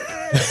last.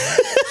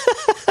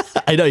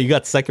 I know you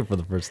got second for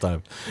the first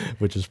time,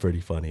 which is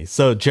pretty funny.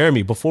 So,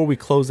 Jeremy, before we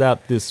close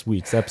out this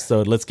week's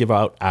episode, let's give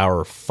out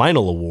our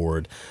final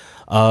award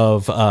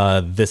of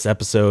this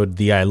episode,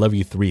 the I Love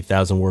You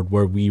 3000 award,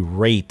 where we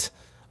rate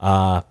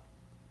The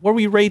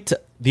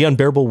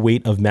Unbearable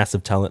Weight of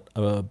Massive Talent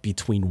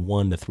between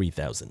 1 to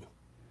 3,000.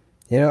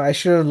 I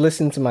should have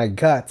listened to my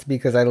gut,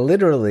 because I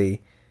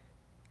literally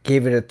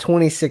gave it a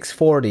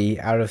 2640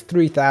 out of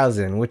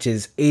 3,000, which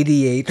is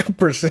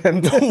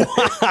 88%.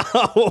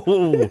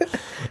 Wow.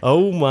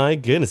 Oh my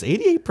goodness.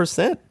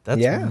 88%.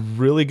 That's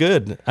really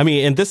good. I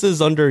mean, and this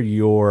is under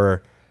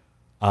your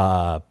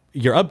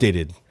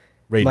updated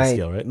rating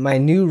scale, right? My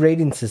new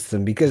rating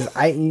system, because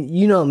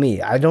you know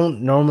me, I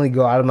don't normally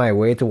go out of my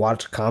way to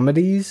watch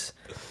comedies.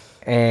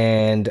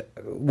 And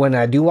when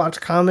I do watch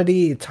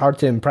comedy, it's hard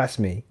to impress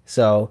me.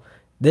 So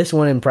this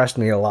one impressed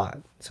me a lot.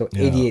 So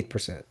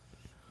 88%.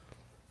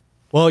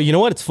 Well, you know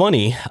what? It's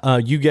funny.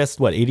 You guessed,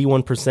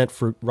 81%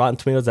 for Rotten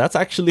Tomatoes? That's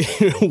actually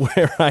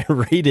where I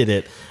rated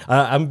it.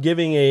 I'm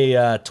giving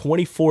a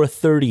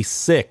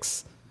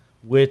 2436,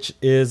 which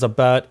is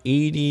about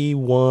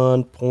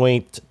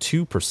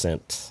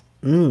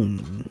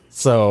 81.2%.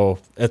 So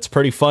it's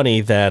pretty funny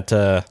that,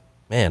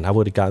 man, I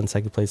would have gotten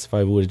second place if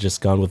I would have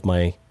just gone with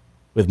my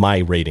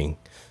rating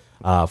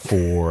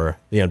for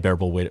The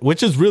Unbearable Weight,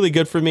 which is really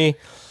good for me.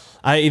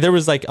 There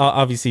was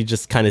obviously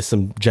just kind of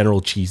some general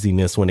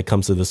cheesiness when it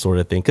comes to this sort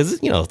of thing, because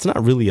it's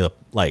not really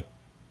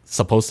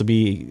supposed to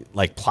be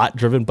plot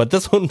driven, but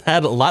this one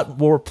had a lot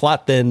more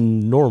plot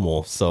than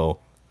normal, so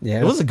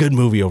it was a good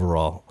movie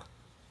overall.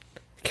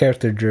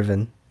 Character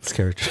driven. It's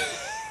character.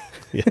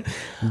 Yeah.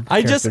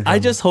 I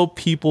just hope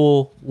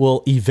people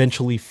will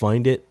eventually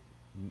find it.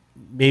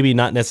 Maybe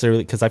not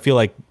necessarily, because I feel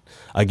like,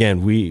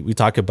 again, we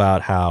talk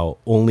about how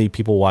only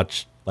people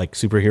watch like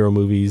superhero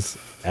movies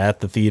at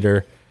the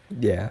theater.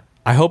 Yeah.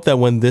 I hope that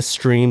when this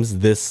streams,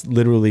 this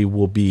literally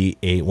will be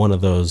one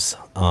of those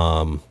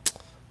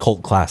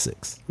cult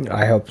classics.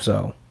 I hope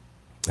so.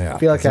 Yeah, I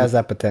feel like it has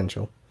that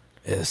potential.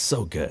 It's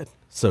so good.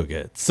 So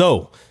good.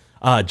 So,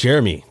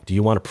 Jeremy, do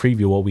you want to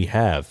preview what we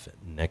have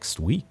next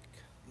week?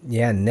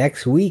 Yeah,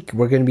 next week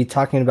we're going to be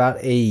talking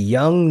about a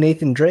young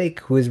Nathan Drake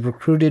who is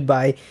recruited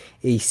by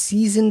a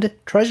seasoned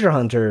treasure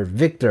hunter,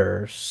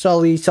 Victor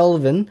Sully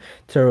Sullivan,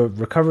 to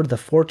recover the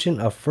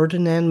fortune of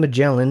Ferdinand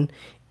Magellan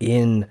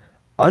in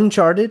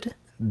Uncharted,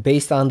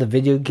 based on the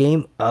video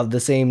game of the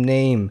same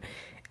name.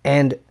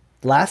 And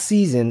last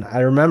season, I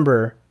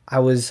remember I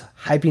was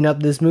hyping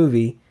up this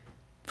movie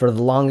for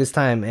the longest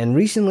time, and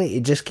recently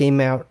it just came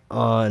out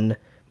on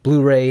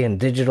Blu-ray and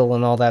digital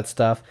and all that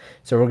stuff.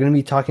 So we're going to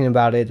be talking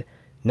about it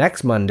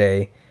next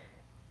Monday,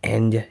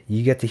 and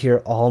you get to hear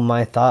all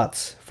my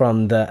thoughts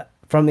from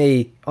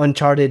a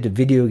Uncharted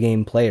video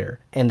game player,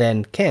 and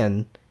then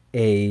Ken,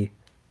 a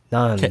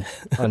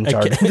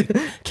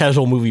non-Uncharted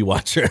casual movie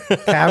watcher.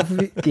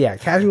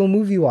 Casual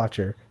movie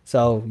watcher.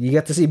 So you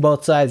get to see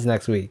both sides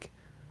next week.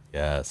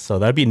 Yeah, so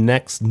that'd be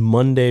next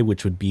Monday,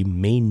 which would be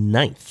May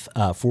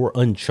 9th for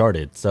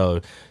Uncharted.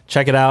 So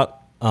check it out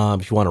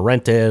if you want to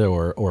rent it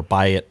or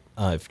buy it.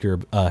 If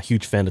you're a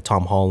huge fan of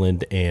Tom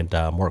Holland and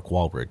Mark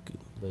Wahlberg.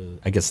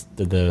 I guess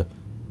the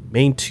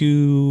main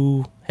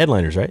two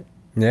headliners, right?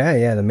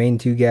 Yeah, the main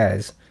two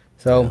guys.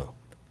 So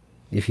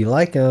if you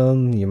like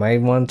them, you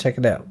might want to check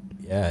it out.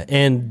 Yeah,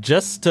 and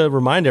just to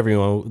remind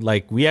everyone,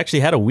 like, we actually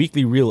had a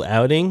weekly reel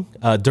outing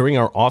during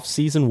our off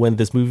season when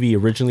this movie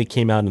originally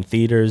came out in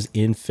theaters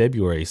in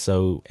February.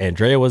 So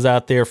Andrea was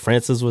out there,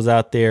 Francis was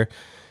out there,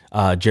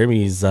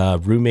 Jeremy's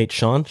roommate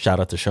Sean,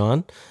 shout out to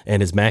Sean,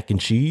 and his mac and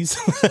cheese.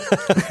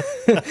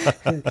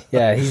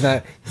 Yeah, he's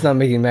not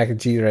making mac and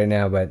cheese right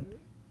now, but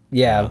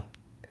yeah,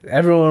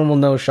 everyone will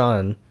know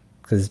Sean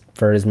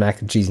for his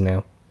mac and cheese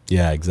now.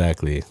 Yeah,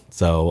 exactly.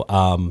 So,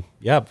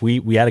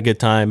 we had a good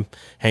time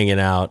hanging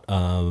out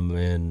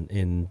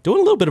and doing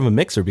a little bit of a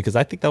mixer, because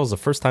I think that was the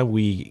first time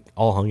we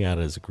all hung out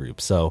as a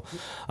group. So,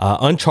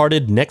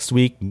 Uncharted next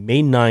week,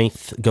 May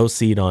 9th. Go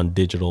see it on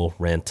digital,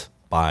 rent,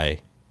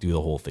 buy, do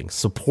the whole thing.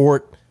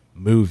 Support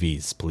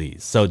movies,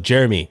 please. So,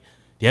 Jeremy,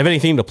 do you have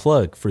anything to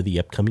plug for the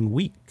upcoming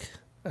week?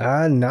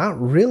 Not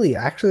really.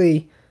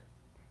 Actually,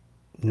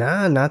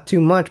 not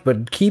too much,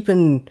 but keep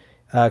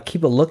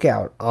a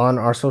lookout on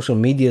our social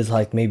medias,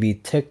 like maybe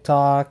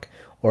TikTok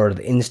or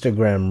the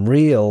Instagram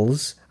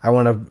Reels. I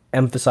want to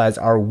emphasize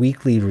our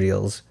weekly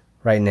Reels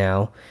right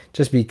now,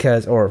 just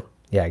because,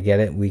 get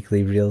it?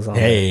 Weekly Reels on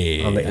the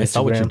Instagram. I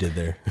saw what you did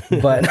there.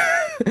 But,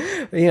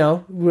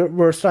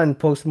 we're starting to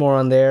post more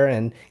on there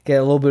and get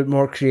a little bit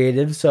more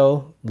creative,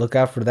 so look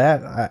out for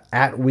that.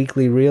 At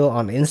Weekly Reel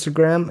on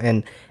Instagram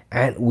and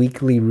at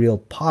Weekly Reel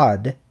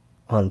Pod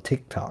on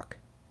TikTok.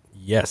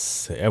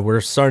 Yes, and we're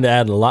starting to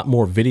add a lot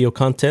more video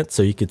content,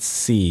 so you could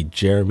see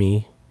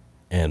Jeremy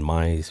and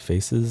my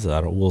faces. I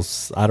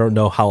don't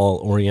know how I'll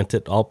orient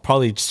it. I'll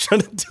probably just try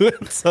to do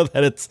it so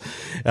that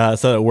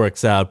it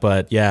works out.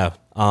 But yeah,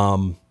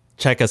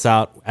 check us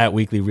out at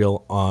Weekly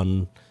Reel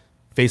on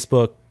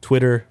Facebook,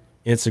 Twitter,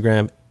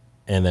 Instagram,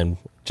 and then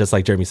just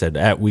like Jeremy said,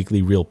 at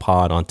Weekly Reel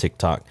Pod on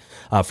TikTok.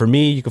 For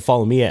me, you can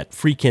follow me at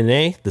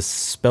Freakin' The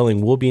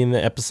spelling will be in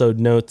the episode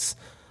notes.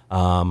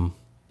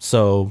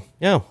 So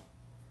yeah.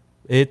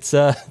 It's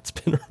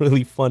been a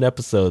really fun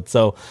episode.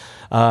 So,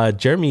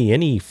 Jeremy,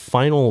 any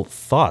final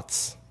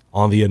thoughts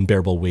on the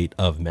unbearable weight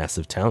of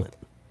massive talent?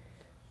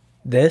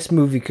 This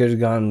movie could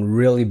have gone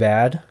really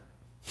bad,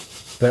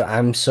 but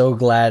I'm so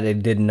glad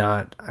it did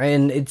not.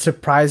 And it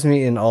surprised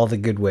me in all the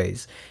good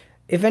ways.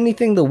 If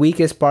anything, the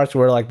weakest parts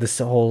were like this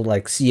whole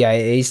like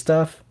CIA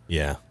stuff.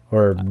 Yeah.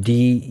 Or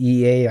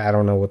DEA. I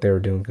don't know what they were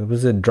doing.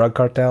 Was it a drug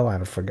cartel?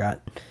 I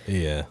forgot.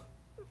 Yeah.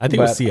 I think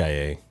it was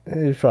CIA.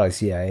 It was probably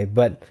CIA.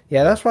 But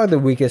yeah, that's probably the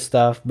weakest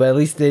stuff. But at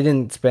least they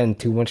didn't spend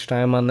too much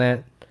time on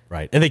that.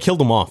 Right. And they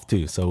killed him off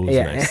too. So it was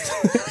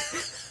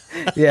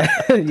nice.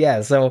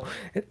 Yeah. So,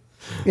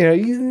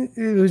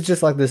 it was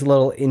just like this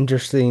little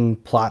interesting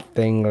plot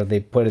thing or they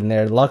put in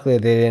there. Luckily,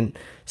 they didn't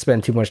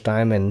spend too much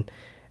time and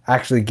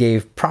actually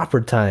gave proper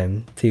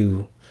time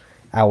to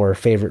our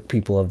favorite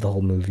people of the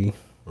whole movie.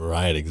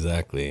 Right.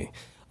 Exactly.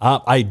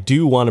 I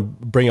do want to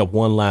bring up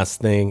one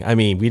last thing. I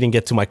mean, we didn't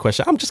get to my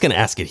question. I'm just going to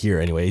ask it here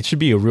anyway. It should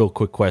be a real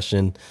quick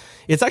question.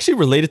 It's actually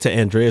related to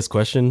Andrea's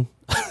question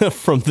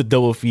from the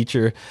double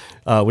feature,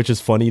 which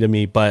is funny to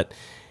me. But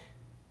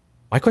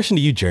my question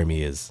to you,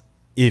 Jeremy, is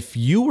if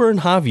you were in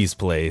Javi's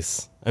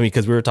place, I mean,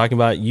 because we were talking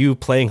about you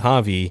playing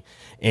Javi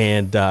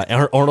and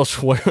Arnold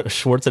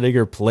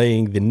Schwarzenegger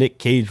playing the Nick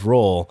Cage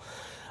role,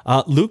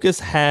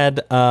 Lucas had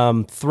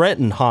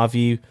threatened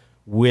Javi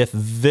with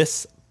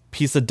this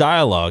piece of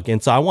dialogue,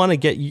 and so I want to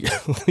get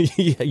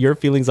your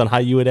feelings on how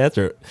you would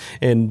answer it,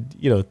 and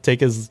take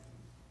his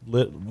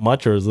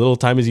much or as little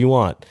time as you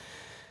want.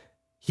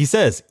 He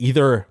says,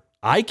 either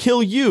I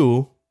kill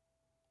you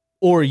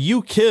or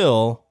you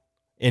kill,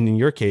 and in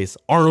your case,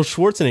 Arnold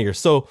Schwarzenegger.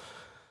 So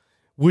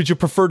would you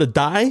prefer to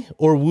die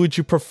or would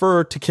you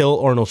prefer to kill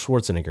Arnold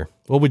Schwarzenegger?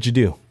 What would you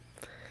do?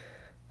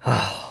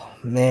 Oh,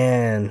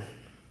 man.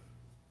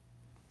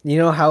 You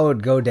know how it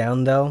would go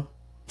down, though?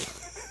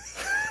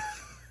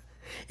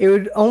 It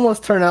would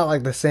almost turn out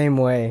like the same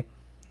way.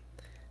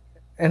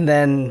 And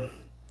then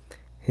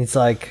he's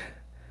like,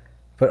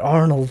 but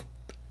Arnold,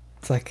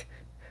 it's like,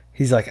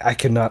 he's like, I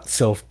cannot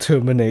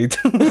self-terminate.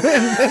 And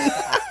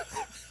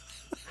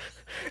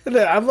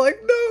then I'm like,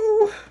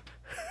 no,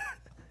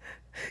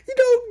 you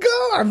don't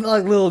go. I'm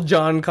like little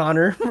John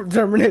Connor from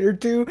Terminator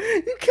 2. You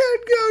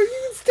can't go.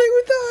 You can stay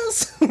with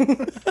us.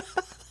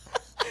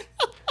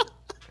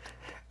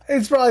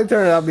 It's probably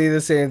turned out to be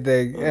the same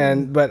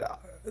thing. But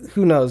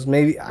who knows?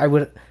 Maybe I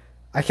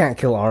can't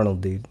kill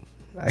Arnold, dude.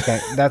 I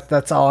can't.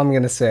 That's all I'm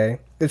going to say.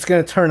 It's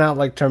going to turn out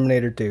like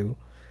Terminator 2.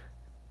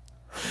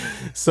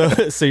 So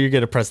you're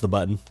going to press the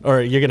button,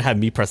 or you're going to have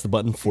me press the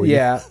button for you?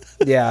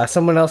 Yeah.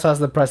 Someone else has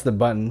to press the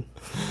button.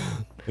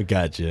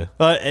 Gotcha.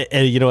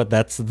 And you know what?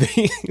 That's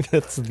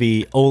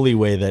the only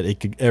way that it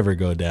could ever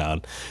go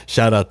down.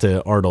 Shout out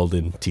to Arnold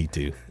in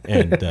T2.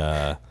 And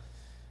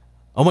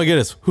oh my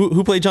goodness,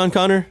 who played John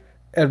Connor?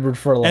 Edward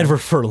Furlong. Edward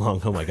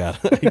Furlong. Oh my god,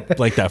 I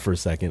blanked that for a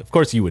second. Of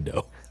course you would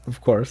know.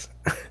 Of course.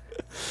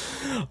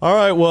 All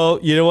right. Well,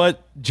 you know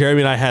what?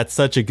 Jeremy and I had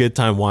such a good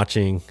time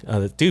watching.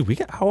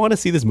 Dude, I want to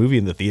see this movie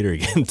in the theater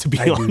again, to be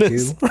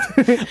honest.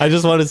 I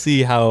just want to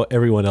see how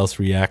everyone else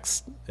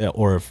reacts,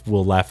 or if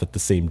we'll laugh at the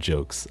same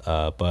jokes.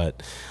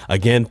 But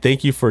again,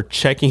 thank you for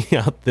checking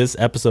out this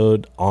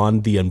episode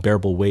on the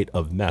unbearable weight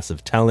of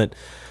massive talent.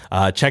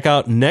 Check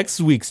out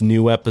next week's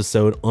new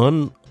episode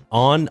on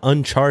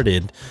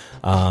Uncharted,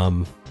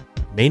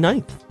 May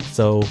 9th.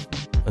 So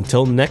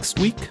until next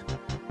week,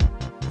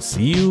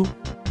 see you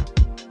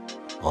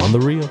on the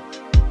reel.